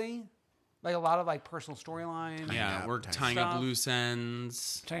classically, like a lot of like personal storyline. Yeah, we're tying Stuff. up loose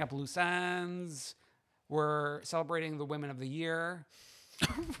ends. Tying up loose ends. We're celebrating the Women of the Year.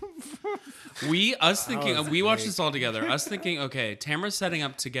 We watched this all together. Us thinking, okay, Tamara's setting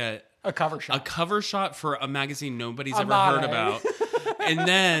up to get A cover a shot. cover shot for a magazine nobody's ever Amare. heard about. And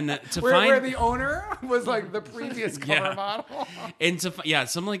then to where find the owner was like the previous cover model. and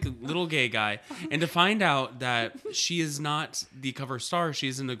some like little gay guy, and to find out that she is not the cover star, she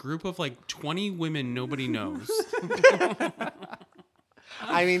is in a group of like 20 women nobody knows.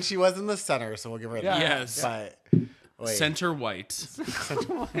 I mean, she was in the center, so we'll give her that. Yes. But wait. Center white.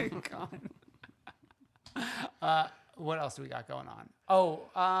 Oh my god. What else do we got going on? Oh,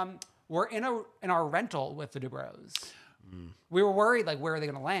 we're in our rental with the Dubrows. We were worried, like, where are they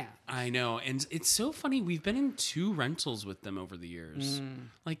going to land? I know, and it's so funny. We've been in 2 rentals with them over the years.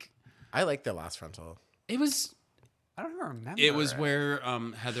 Like, I like their last rental. it was I don't even remember. it was where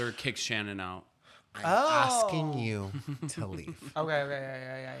Heather kicked Shannon out. I'm asking you to leave.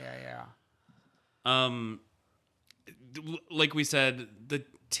 Okay, yeah. Like we said,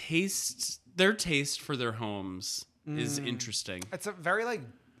 their taste for their homes is interesting. It's a very like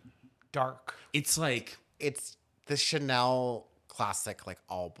dark. It's like It's the Chanel classic, like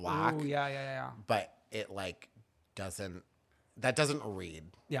all black. Oh yeah. But it like doesn't read.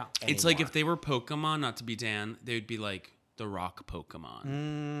 Yeah. it's like if they were Pokemon, not to be Dan, they would be like the rock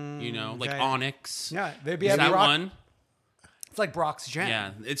Pokemon. You know, like okay. Onyx. Yeah, they'd be Is having that Brock- one? It's like Brock's gym.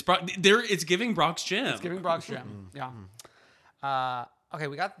 Yeah, it's it's giving Brock's gym. It's giving Brock's gym. Yeah. Okay,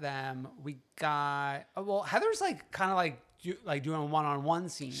 we got them. We got Heather's like kind of like doing one-on-one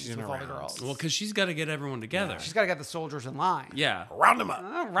scenes with all the girls. Well, because she's got to get everyone together. She's got to get the soldiers in line. Yeah. Round them up.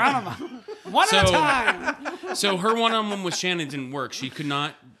 Round them up. One at a time. So her one-on-one with Shannon didn't work. She could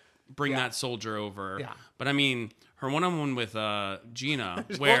not bring that soldier over. Yeah. But I mean, her one-on-one with Gina,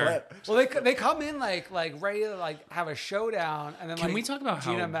 where Well, they come in like ready to like have a showdown, and then can like, we talk about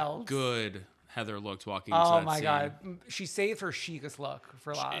Gina how melts. good Heather looked walking into Oh that my scene? god, she saved her chicest look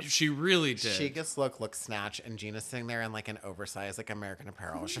for last. She really did. Chicest looks snatch, and Gina's sitting there in like an oversized like American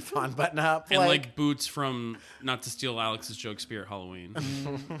Apparel chiffon button up, and like boots from, not to steal Alex's joke, Spirit Halloween.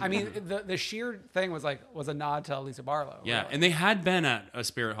 I mean, the sheer thing was a nod to Lisa Barlow. Yeah, really. and they had been at a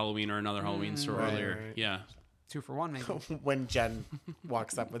Spirit Halloween or another Halloween store earlier. right. Yeah. 2 for 1 maybe. when Jen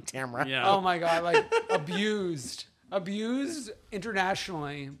walks up with Tamara. Yeah. Oh my god, like abused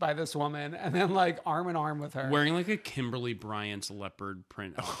internationally by this woman, and then like arm in arm with her. Wearing like a Kimberly Bryant leopard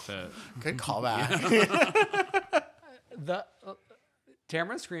print outfit. Good callback. The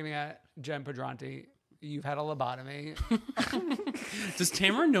Tamara screaming at Jen Pedranti, "You've had a lobotomy." Does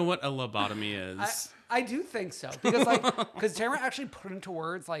Tamara know what a lobotomy is? I do think so, because Tamara actually put into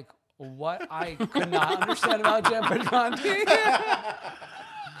words like what I could not understand about Jen Pedranti.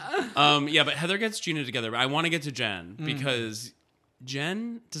 Yeah, but Heather gets Gina together. But I want to get to Jen because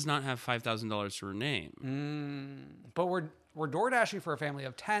Jen does not have $5,000 to her name. But we're door dashing for a family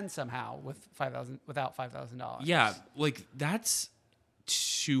of 10 somehow without $5,000. Yeah, like that's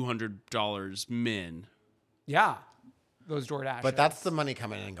 $200 min. Yeah. Those door dashes. But that's the money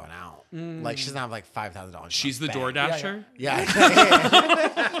coming in and going out. Like she doesn't have like $5,000. She's the door dasher. Yeah.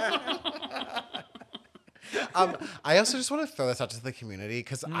 I also just want to throw this out to the community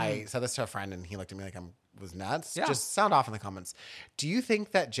because I said this to a friend and he looked at me like I was nuts. Yeah. Just sound off in the comments. Do you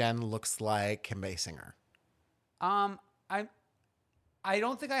think that Jen looks like Kim Basinger? I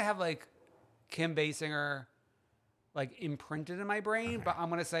don't think I have like Kim Basinger like imprinted in my brain, but I'm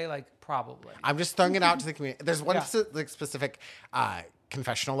gonna say like probably. I'm just throwing it out to the community. There's one Yeah. like specific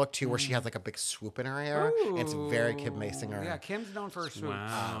confessional look too, where she has like a big swoop in her hair. It's very Kim Basinger. Yeah, Kim's known for her swoop.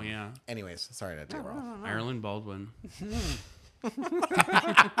 Wow, yeah. Anyways, sorry to derail. Ireland Baldwin.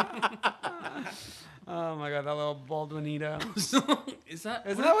 Oh my god, that little Baldwinito. Is that?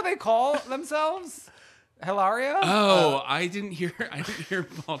 Isn't that what they call themselves? Hilaria? Oh, I didn't hear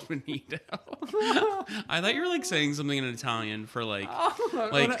Baldwinito. I thought you were like saying something in Italian for like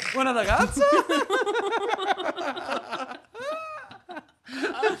Una ragazza?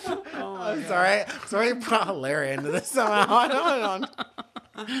 I'm sorry. Sorry, you brought Hilaria into this somehow. I don't know.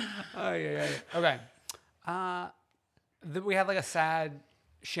 Oh yeah. Okay. We had like a sad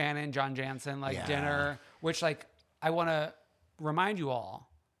Shannon John Jansen like Yeah. dinner, which like I want to remind you all,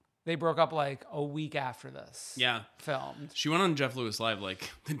 they broke up like a week after this. Yeah. Filmed. She went on Jeff Lewis Live like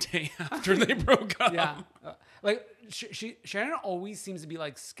the day after they broke up. Yeah. Like Shannon always seems to be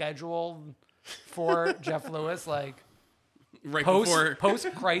like scheduled for Jeff Lewis like Right before. post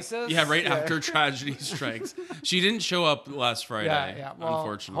crisis. Yeah, right after tragedy strikes. She didn't show up last Friday. Yeah. Well,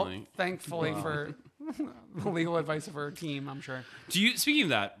 unfortunately. thankfully for the legal advice of her team, I'm sure. Speaking of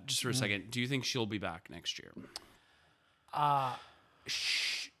that, just for a second, do you think she'll be back next year?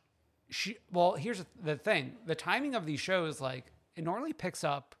 Well, here's the thing. The timing of these shows, like, it normally picks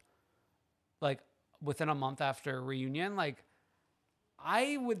up, like, within a month after reunion. Like,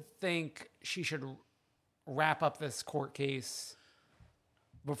 I would think she should wrap up this court case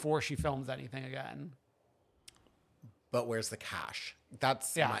before she films anything again. But where's the cash?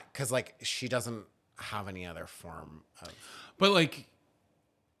 That's because like she doesn't have any other form of. But like,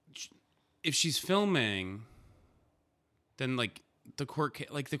 if she's filming, then like the court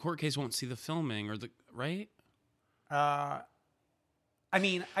case won't see the filming or the right. I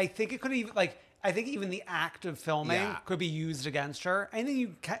mean, I think it could even I think even the act of filming could be used against her. Anything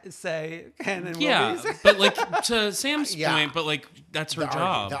you say can in movies. But like to Sam's point, but like that's her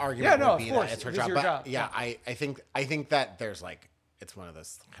job. The argument would be of course, that it's her it is job. your But job. I think that there's like it's one of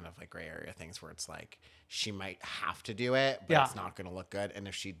those kind of like gray area things where it's like she might have to do it, but it's not going to look good. And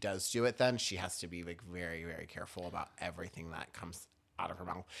if she does do it, then she has to be like very, very careful about everything that comes out of her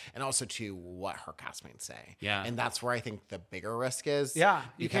mouth, and also to what her castmates say. Yeah, and that's where I think the bigger risk is. Yeah,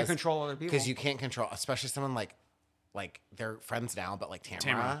 you can't control other people because you can't control, especially someone like they're friends now, but like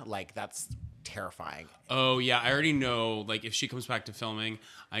Tamara. Like that's terrifying. Oh yeah, I already know. Like if she comes back to filming,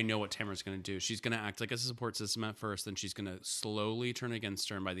 I know what Tamara's going to do. She's going to act like a support system at first, then she's going to slowly turn against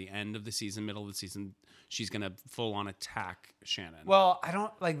her, and by the end of the season, middle of the season, she's going to full on attack Shannon. Well, I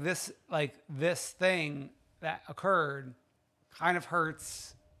don't like this. Like this thing that occurred kind of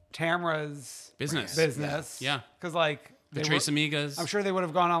hurts Tamara's business. Yeah, because like the Tres Amigas. I'm sure they would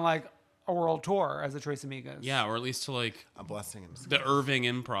have gone on like a world tour as the Tres Amigas. Yeah, or at least to like a blessing. The Irving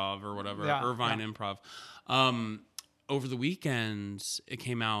Improv or whatever, Irvine Improv. Over the weekend, it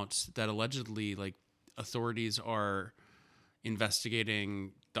came out that allegedly, like, authorities are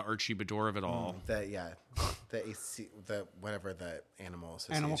investigating the Archie Bador of it all. The AC, the whatever the animal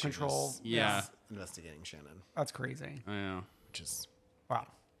association Animal control. Yeah, investigating Shannon. That's crazy. I know. Which is wow.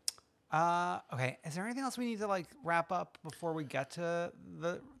 Okay. Is there anything else we need to like wrap up before we get to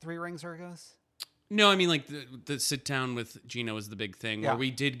the Three Ring Circus? No, I mean like the sit down with Gina was the big thing where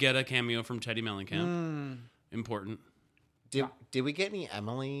we did get a cameo from Teddy Mellencamp. Important. Did we get any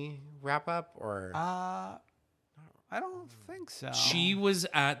Emily wrap up or? I don't think so. She was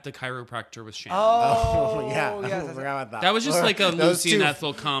at the chiropractor with Shannon. Oh yeah, yes, I forgot about that. That was just like a Lucy and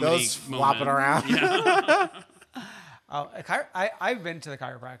Ethel comedy those moment. flopping around. Yeah. I've been to the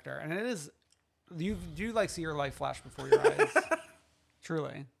chiropractor, and it is you do like see your life flash before your eyes.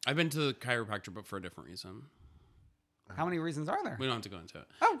 Truly. I've been to the chiropractor, but for a different reason. How many reasons are there? We don't have to go into it.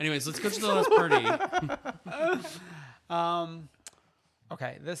 Anyways, let's go to the last party.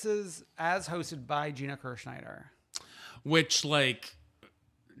 Okay, this is as hosted by Gina Kirschneider. Which, like,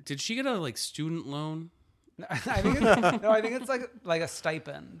 did she get a like student loan? I think it's like a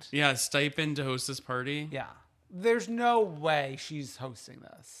stipend. Yeah, a stipend to host this party. Yeah, there's no way she's hosting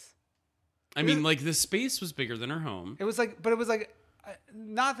this. I mean, like the space was bigger than her home. It was like,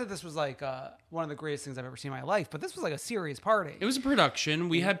 not that this was like one of the greatest things I've ever seen in my life, but this was like a serious party. It was a production.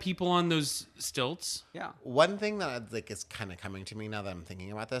 We had people on those stilts. Yeah. One thing that like is kind of coming to me now that I'm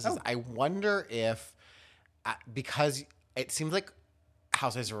thinking about this is I wonder if because it seems like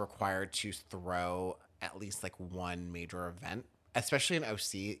housewives are required to throw at least like one major event, especially in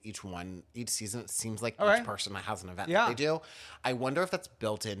OC. Each season, it seems like each person has an event that they do. I wonder if that's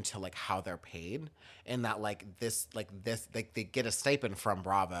built into like how they're paid, and that like they get a stipend from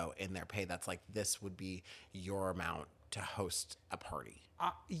Bravo in their pay. That's like this would be your amount to host a party.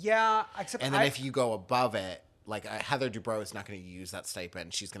 Except and then if you go above it, like Heather Dubrow is not going to use that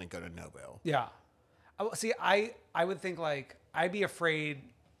stipend. She's going to go to Nobu. Yeah. See, I would think like I'd be afraid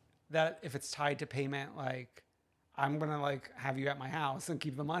that if it's tied to payment, like I'm gonna like have you at my house and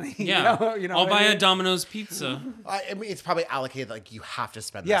keep the money. Yeah, you know I'll buy I mean? a Domino's pizza. I mean, it's probably allocated like you have to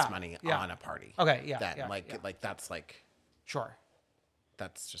spend this money on a party. Okay, yeah, Then yeah. like that's like sure.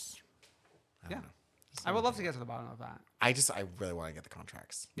 That's just I don't know. I would love to get to the bottom of that. I really want to get the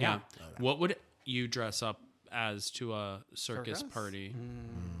contracts. Yeah. What would you dress up as to a circus party?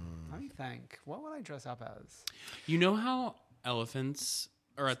 Let me think. What would I dress up as? You know how elephants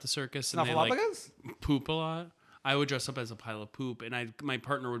are at the circus and they like poop a lot? I would dress up as a pile of poop, and my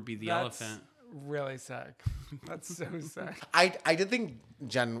partner would be the elephant. Really sick. That's so sick. I did think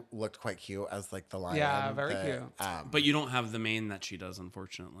Jen looked quite cute as like the lion. Yeah, very cute. But you don't have the mane that she does,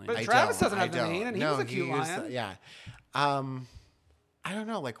 unfortunately. But Travis doesn't have the mane, and he was a cute lion. Yeah. I don't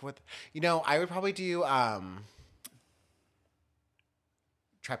know, like what I would probably do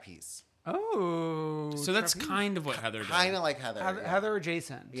trapeze. Oh. So that's kind of what Heather does. Kind of like Heather. Heather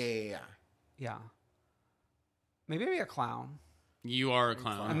adjacent. Yeah. Yeah. Maybe I'd be a clown. You are a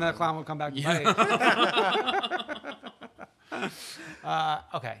clown. And the clown will come back and bite.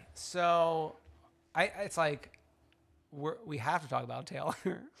 Okay, so it's like we have to talk about Taylor.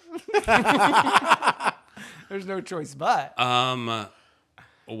 There's no choice but.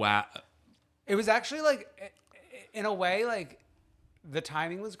 Wow. It was actually like, in a way, like the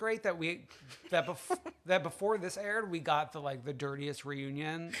timing was great that that before this aired, we got the dirtiest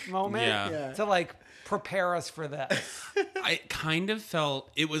reunion moment Yeah. to like prepare us for this. I kind of felt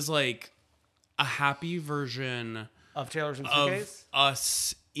it was like a happy version Of Taylor's and of Suitcase.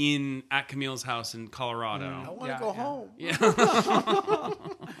 us at Camille's house in Colorado. I want to Yeah, go yeah. home.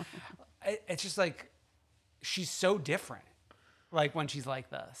 It's just like she's so different. Like when she's like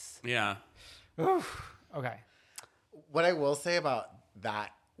this. Yeah. Okay. What I will say about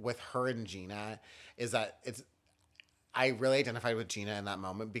that with her and Gina is that I really identified with Gina in that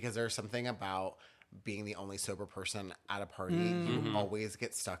moment because there's something about being the only sober person at a party. You always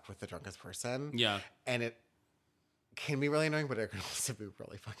get stuck with the drunkest person. Yeah. And it can be really annoying, but it can also be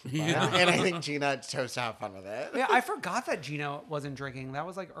really fucking fun. Yeah. And I think Gina chose to have fun with it. Yeah, I forgot that Gina wasn't drinking. That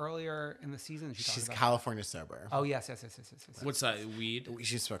was like earlier in the season. She's about California sober. Oh yes. What's that? Weed?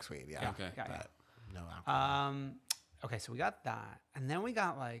 She smokes weed, yeah. Okay. Yeah, But no alcohol. Okay, so we got that, and then we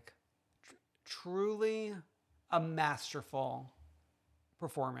got like truly a masterful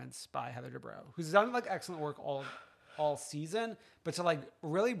performance by Heather Dubrow, who's done like excellent work all season, but to like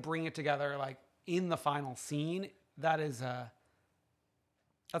really bring it together like in the final scene, that's a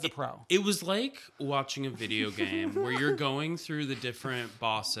pro. It was like watching a video game where you're going through the different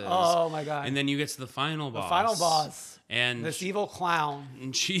bosses. Oh my God. And then you get to the final boss. The final boss, And this evil clown.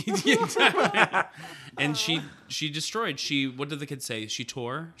 And she exactly. And she destroyed. What did the kids say? She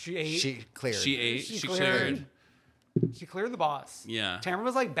tore. She ate. She cleared. She ate. She She cleared. cleared. She cleared the boss. Yeah. Tamara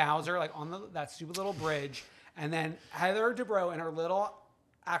was like Bowser, like on that stupid little bridge. And then Heather Dubrow in her little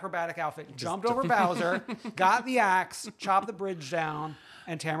acrobatic outfit jumped over Bowser, got the axe, chopped the bridge down,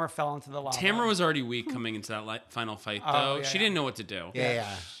 and Tamara fell into the lava. Tamara was already weak coming into that final fight, though. yeah, she yeah. didn't know what to do.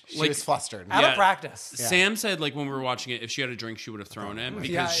 Yeah. She Like- was flustered. out Yeah. of practice. Sam said, like, when we were watching it, if she had a drink, she would have thrown it because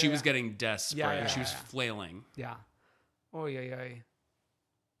Yeah, she yeah, was yeah. getting desperate. Yeah, She was yeah. flailing. Yeah. Oh, yeah.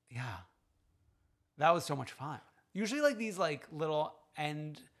 Yeah. That was so much fun. Usually, like, these, like, little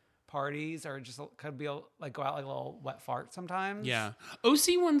end parties are just, could be, like, go out like a little wet fart sometimes. Yeah.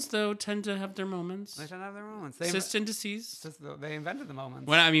 OC ones, though, tend to have their moments. They tend to have their moments. Cis and deceased. They invented the moments.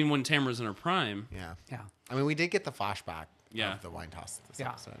 When Tamara's in her prime. Yeah. Yeah. I mean, we did get the flashback Yeah. of the wine toss this Yeah.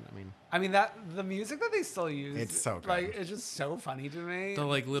 episode. I mean, the music that they still use. It's so good. Like, it's just so funny to me. The,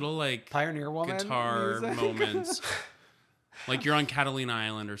 like, little, like, Pioneer Woman guitar music. moments. Like you're on Catalina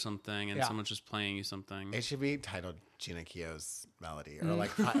Island or something and Yeah. someo's just playing you something. It should be titled Gina Keogh's Melody or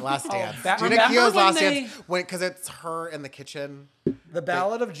like Last Dance. that- Gina remember Keogh's when Last they- Dance because it's her in the kitchen. The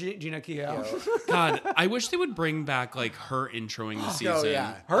Ballad of Gina Keogh. God, I wish they would bring back like her introing the season. Oh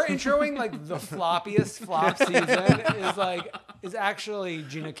yeah. Her introing like the floppiest flop season is actually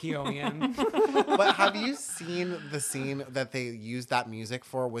Gina Keoghian. But have you seen the scene that they used that music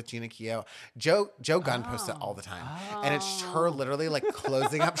for with Gina Keogh? Joe Gunn posts it all the time. And it's her literally like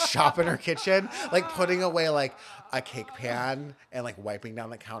closing up shop in her kitchen, like putting away like a cake pan and like wiping down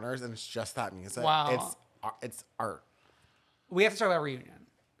the counters, and it's just that music. Wow. It's art. We have to talk about Reunion.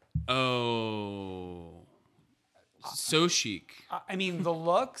 Oh. So chic. I mean, the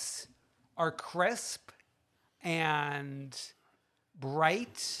looks are crisp and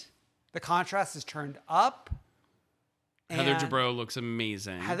bright. The contrast is turned up. Heather And Dubrow looks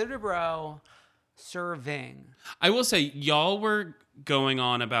amazing. Heather Dubrow serving. I will say, y'all were going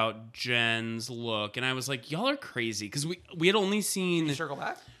on about Jen's look, and I was like, y'all are crazy because we had only seen Circle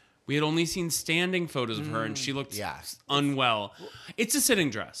back. standing photos of her, and she looked Yeah. unwell. It's a sitting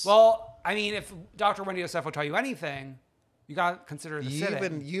dress. Well, I mean, if Dr. Wendy Osef will tell you anything, you got to consider the You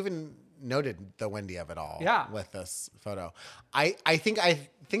sitting. even noted the Wendy of it all. Yeah. With this photo, I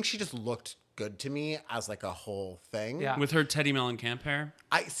think she just looked good to me as like a whole thing. Yeah. with her Teddy Mellencamp hair.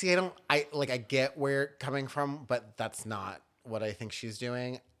 I get where you're coming from, but that's not what I think she's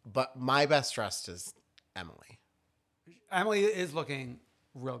doing. But my best dressed is Emily. Emily is looking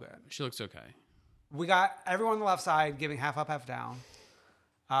real good. She looks okay. We got everyone on the left side giving half up, half down.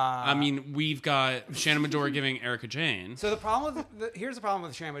 I mean, we've got Shannon Medora giving Erica Jane. So the problem here's the problem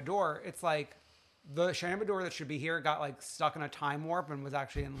with Shannon Medora. It's like the Shannon Medora that should be here got like stuck in a time warp and was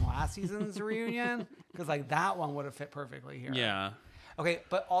actually in last season's reunion because like that one would have fit perfectly here. Yeah. Okay,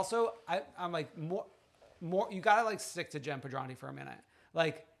 but also I'm like more. You gotta like stick to Jen Pedranti for a minute.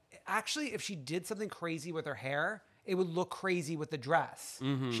 Like actually, if she did something crazy with her hair, it would look crazy with the dress.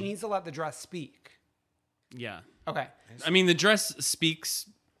 Mm-hmm. She needs to let the dress speak. Yeah. Okay. I mean, the dress speaks,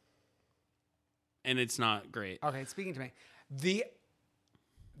 and it's not great. Okay, it's speaking to me. The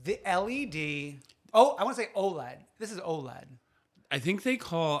LED. Oh, I want to say OLED. This is OLED. I think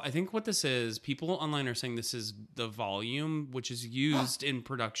what this is, people online are saying this is the volume, which is used in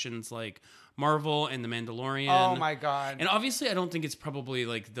productions like Marvel and The Mandalorian. Oh my God. And obviously I don't think it's probably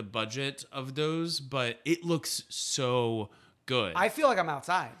like the budget of those, but it looks so good. I feel like I'm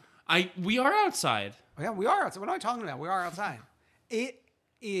outside. We are outside. Yeah, we are outside. What am I talking about? We are outside. It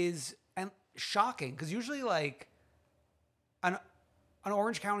is shocking because usually like an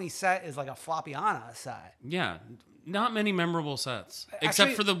Orange County set is like a Flopiana set. Yeah. Not many memorable sets. Actually,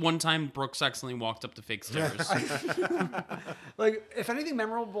 except for the one time Brooks accidentally walked up the fake stairs. Like, if anything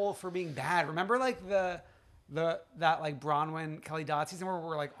memorable for being bad, remember like that like Bronwyn Kelly Dodd season where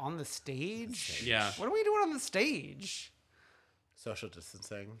we're like on the stage? Yeah. What are we doing on the stage? Social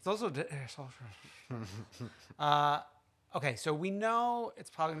distancing. It's also okay, so we know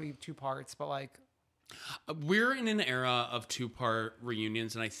it's probably gonna be 2 parts, but like We're in an era of 2-part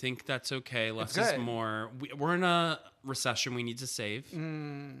reunions, and I think that's okay. Less It's is good. more. We're in a recession. We need to save.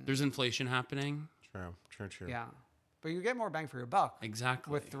 There's inflation happening. True. yeah, but you get more bang for your buck.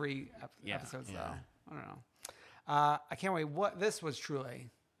 Exactly. With 3 Yeah. episodes, Yeah. though. I don't know. I can't wait. This was truly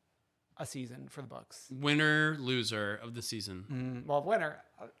a season for the books. Winner, loser of the season. Well,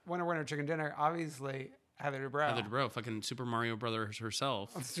 winner, chicken dinner. Obviously, Heather Dubrow. Heather Dubrow, fucking Super Mario Brothers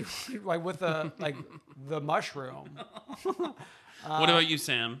herself. Like with the mushroom. What about you,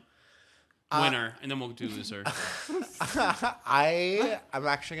 Sam? Winner, and then we'll do loser. I'm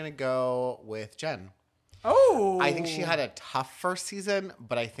actually gonna go with Jen. Oh, I think she had a tough first season,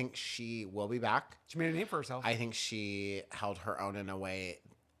 but I think she will be back. She made a name for herself. I think she held her own in a way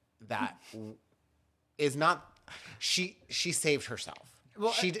that is not. She saved herself.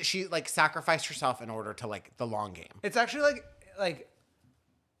 Well, she like sacrificed herself in order to like the long game. It's actually like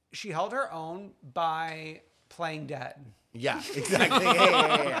she held her own by playing dead. Yeah, exactly.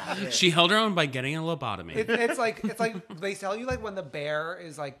 Yeah. She held her own by getting a lobotomy. It's like they tell you like when the bear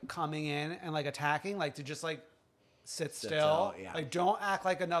is like coming in and like attacking, like to just like sit still. still, yeah. Like don't act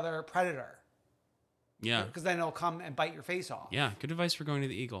like another predator Yeah. because then it'll come and bite your face off. Yeah, good advice for going to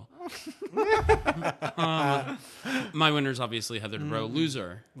the Eagle. My winner's obviously Heather Dubrow.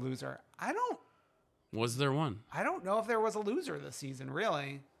 Loser. Loser. Was there one? I don't know if there was a loser this season,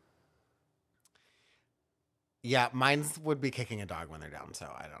 really. Yeah, mines would be kicking a dog when they're down, so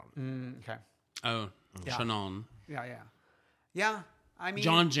I don't. Okay. Oh, Yeah. Shannon. Yeah. I mean,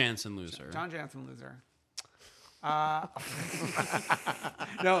 John Jansen, loser. John Jansen, loser.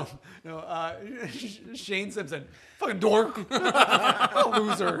 No. Shane Simpson, fucking dork, a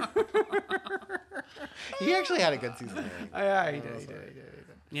loser. He actually had a good season. I think. Yeah, he did.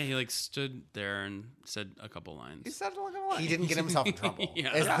 Yeah, he like stood there and said a couple lines. He said like a lot. He didn't get himself in trouble.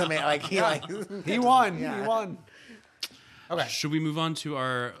 Yeah. It's the man, like he like He won. Yeah. He won. Okay. Should we move on to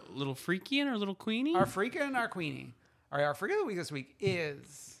our little freaky and our little queenie? Our freak and our queenie. All right, our freak of the week this week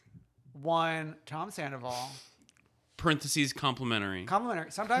is one Tom Sandoval. Parentheses complimentary.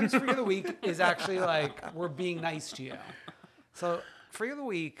 Complimentary. Sometimes freak of the week is actually like we're being nice to you. So freak of the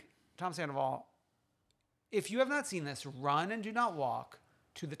week, Tom Sandoval. If you have not seen this, run and do not walk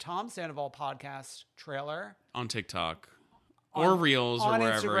to the Tom Sandoval podcast trailer On TikTok. Or Reels or on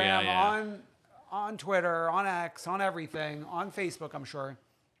wherever. Instagram, Yeah. on Twitter, on X, on everything, on Facebook, I'm sure.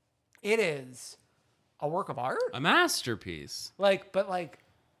 It is a work of art. A masterpiece. But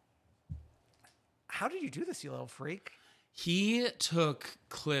how did you do this, you little freak? He took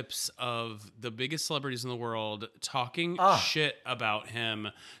clips of the biggest celebrities in the world talking shit about him.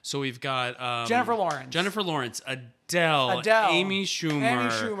 So we've got Jennifer Lawrence, Adele, Amy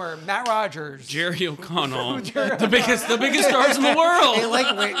Schumer, Matt Rogers, Jerry O'Connell, the biggest stars in the world. it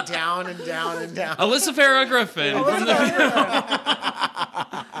like went down and down and down. Alyssa Farrah Griffin.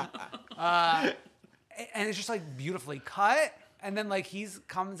 and it's just like beautifully cut. And then like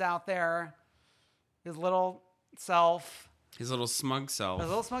comes out there, his little self, His little smug self.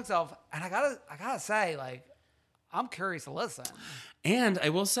 and I gotta say, like, I'm curious to listen. And I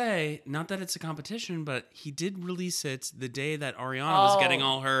will say, not that it's a competition, but he did release it the day that Ariana was getting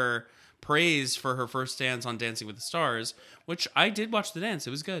all her praise for her first dance on Dancing with the Stars, which I did watch the dance. It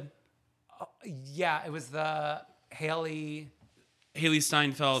was good. Yeah, it was the Haley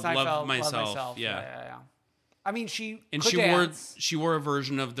Steinfeld, Love Myself. Yeah. I mean, she wore a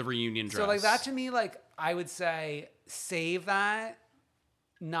version of the reunion dress. So like that to me, like I would say, save that,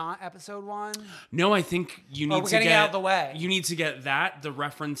 not episode 1. No, I think you need we're to getting get it out of the way. You need to get that, the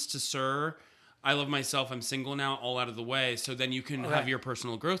reference to Sir, I Love Myself, I'm Single Now, all out of the way, so then you can have your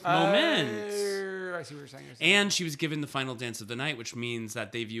personal growth moment. I I see what you're saying. And she was given the final dance of the night, which means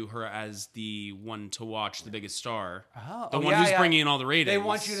that they view her as the one to watch, the biggest star. The one who's bringing in all the ratings. They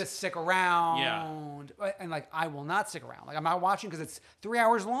want you to stick around. Yeah. And like, I will not stick around. Like, I'm not watching because it's 3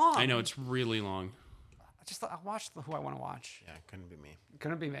 hours long. I know, it's really long. I'll watch who I want to watch. Yeah, couldn't be me.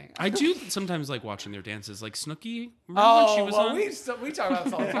 Couldn't be me. I do sometimes like watching their dances, like Snooki. Remember when she was on? We talk about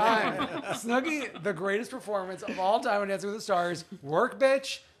this all the time. Snooki, the greatest performance of all time on Dancing with the Stars. Work,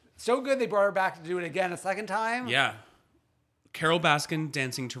 bitch. So good they brought her back to do it again a second time. Yeah. Carol Baskin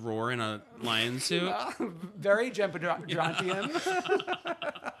dancing to Roar in a lion suit. Very Jen Pedrantian.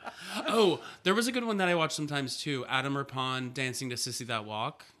 Oh, there was a good one that I watched sometimes too. Adam Rippon dancing to Sissy That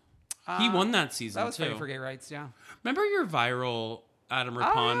Walk. He won that season That was too. Fighting for Gay Rights, yeah. Remember your viral Adam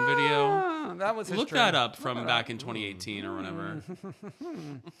Rippon video? That was Look that up from back in 2018 or whatever.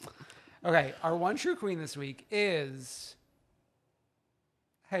 Okay, our one true queen this week is...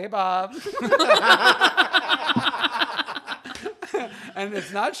 Hey, Bob. And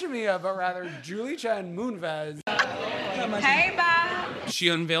it's not Shamia, but rather Julie Chen Moonves. Hey, Bob. She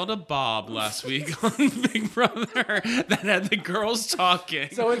unveiled a bob last week on Big Brother that had the girls talking.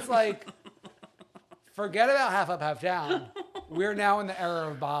 So it's like, forget about half up, half down. We're now in the era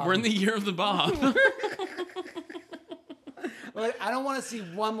of Bob. We're in the year of the bob. Like, I don't want to see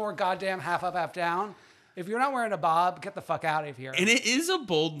one more goddamn half up, half down. If you're not wearing a bob, get the fuck out of here. And it is a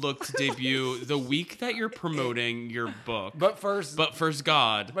bold look to debut the week that you're promoting your book. But first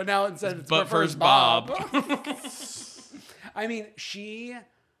God. But now instead it's but first Bob. I mean, she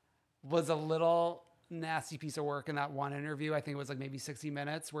was a little nasty piece of work in that one interview. I think it was like maybe 60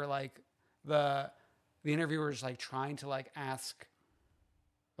 minutes where like the interviewer was like trying to like ask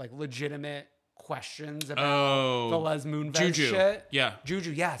like legitimate questions about the Les Moonves Juju. shit. Yeah.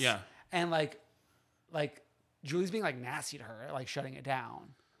 Juju, yes. Yeah. And like Julie's being like nasty to her, like shutting it down.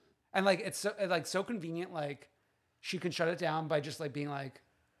 And like it's so convenient, like she can shut it down by just like being like,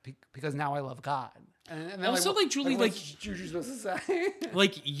 because now I love God. And then also like Julie, like what's Juju supposed to say?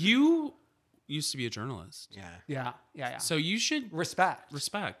 Like you used to be a journalist. Yeah. So you should respect.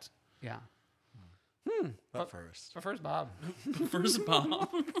 Yeah. But first. But first, Bob. First Bob.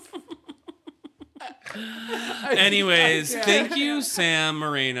 Anyways, thank you, Sam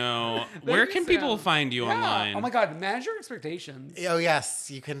Moreno. Where can people find you online? Oh my God, manage your expectations. Oh,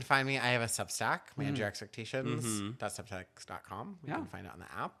 yes. You can find me. I have a Substack, Manage Your Expectations.subtext.com. You can find it on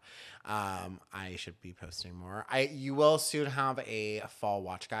the app. I should be posting more. You will soon have a fall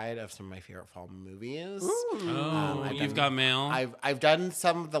watch guide of some of my favorite fall movies. You've got mail. I've done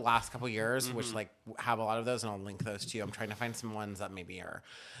some of the last couple years, which like have a lot of those, and I'll link those to you. I'm trying to find some ones that maybe are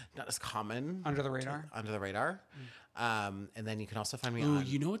not as common. Under the radar. And then you can also find me Ooh, on...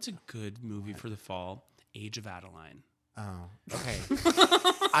 you know what's a good movie for the fall? Age of Adeline. Oh, okay.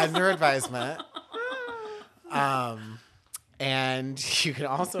 Under advisement. And you can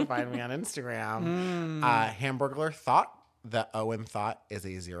also find me on Instagram. Hamburglar Thought. The O in Thought is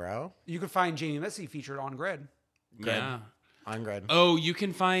a 0. You could find Jamie Missy featured on Grid. Good. Yeah. On Grid. Oh, you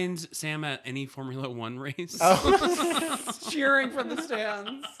can find Sam at any Formula One race. Cheering from the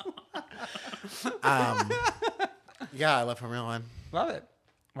stands. Yeah, I love Formula One. Love it.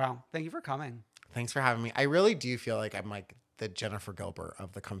 Wow. Thank you for coming. Thanks for having me. I really do feel like I'm like the Jennifer Gilbert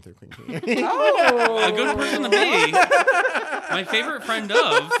of the Come Through Queen community. A good person to be. My favorite friend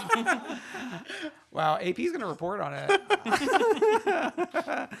of. Wow, AP's going to report on it.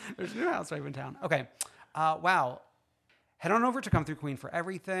 There's a new housewife in town. Okay. Wow. Head on over to Come Through Queen for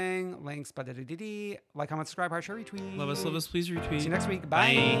everything. Links, ba-da-da-dee-dee. Like, comment, subscribe, heart, share, retweet. Love us, please retweet. See you next week.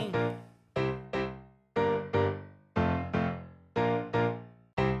 Bye.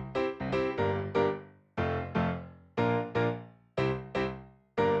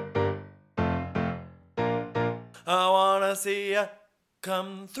 I wanna see ya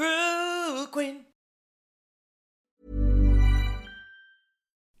come through, Queen.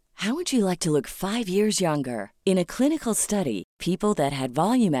 How would you like to look 5 years younger? In a clinical study, people that had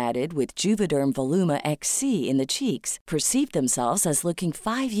volume added with Juvederm Voluma XC in the cheeks perceived themselves as looking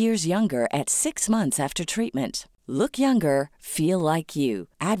 5 years younger at 6 months after treatment. Look younger, feel like you.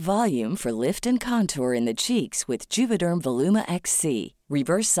 Add volume for lift and contour in the cheeks with Juvederm Voluma XC.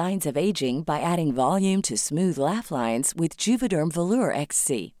 Reverse signs of aging by adding volume to smooth laugh lines with Juvederm Volure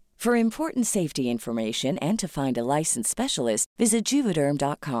XC. For important safety information and to find a licensed specialist, visit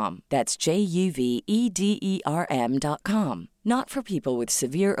Juvederm.com. That's JUVEDERM.com. Not for people with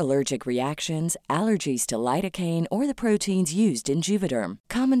severe allergic reactions, allergies to lidocaine, or the proteins used in Juvederm.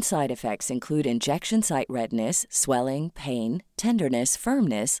 Common side effects include injection site redness, swelling, pain, tenderness,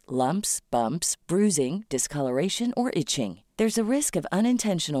 firmness, lumps, bumps, bruising, discoloration, or itching. There's a risk of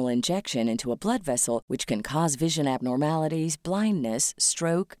unintentional injection into a blood vessel, which can cause vision abnormalities, blindness,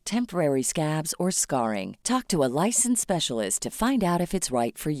 stroke, temporary scabs, or scarring. Talk to a licensed specialist to find out if it's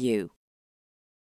right for you.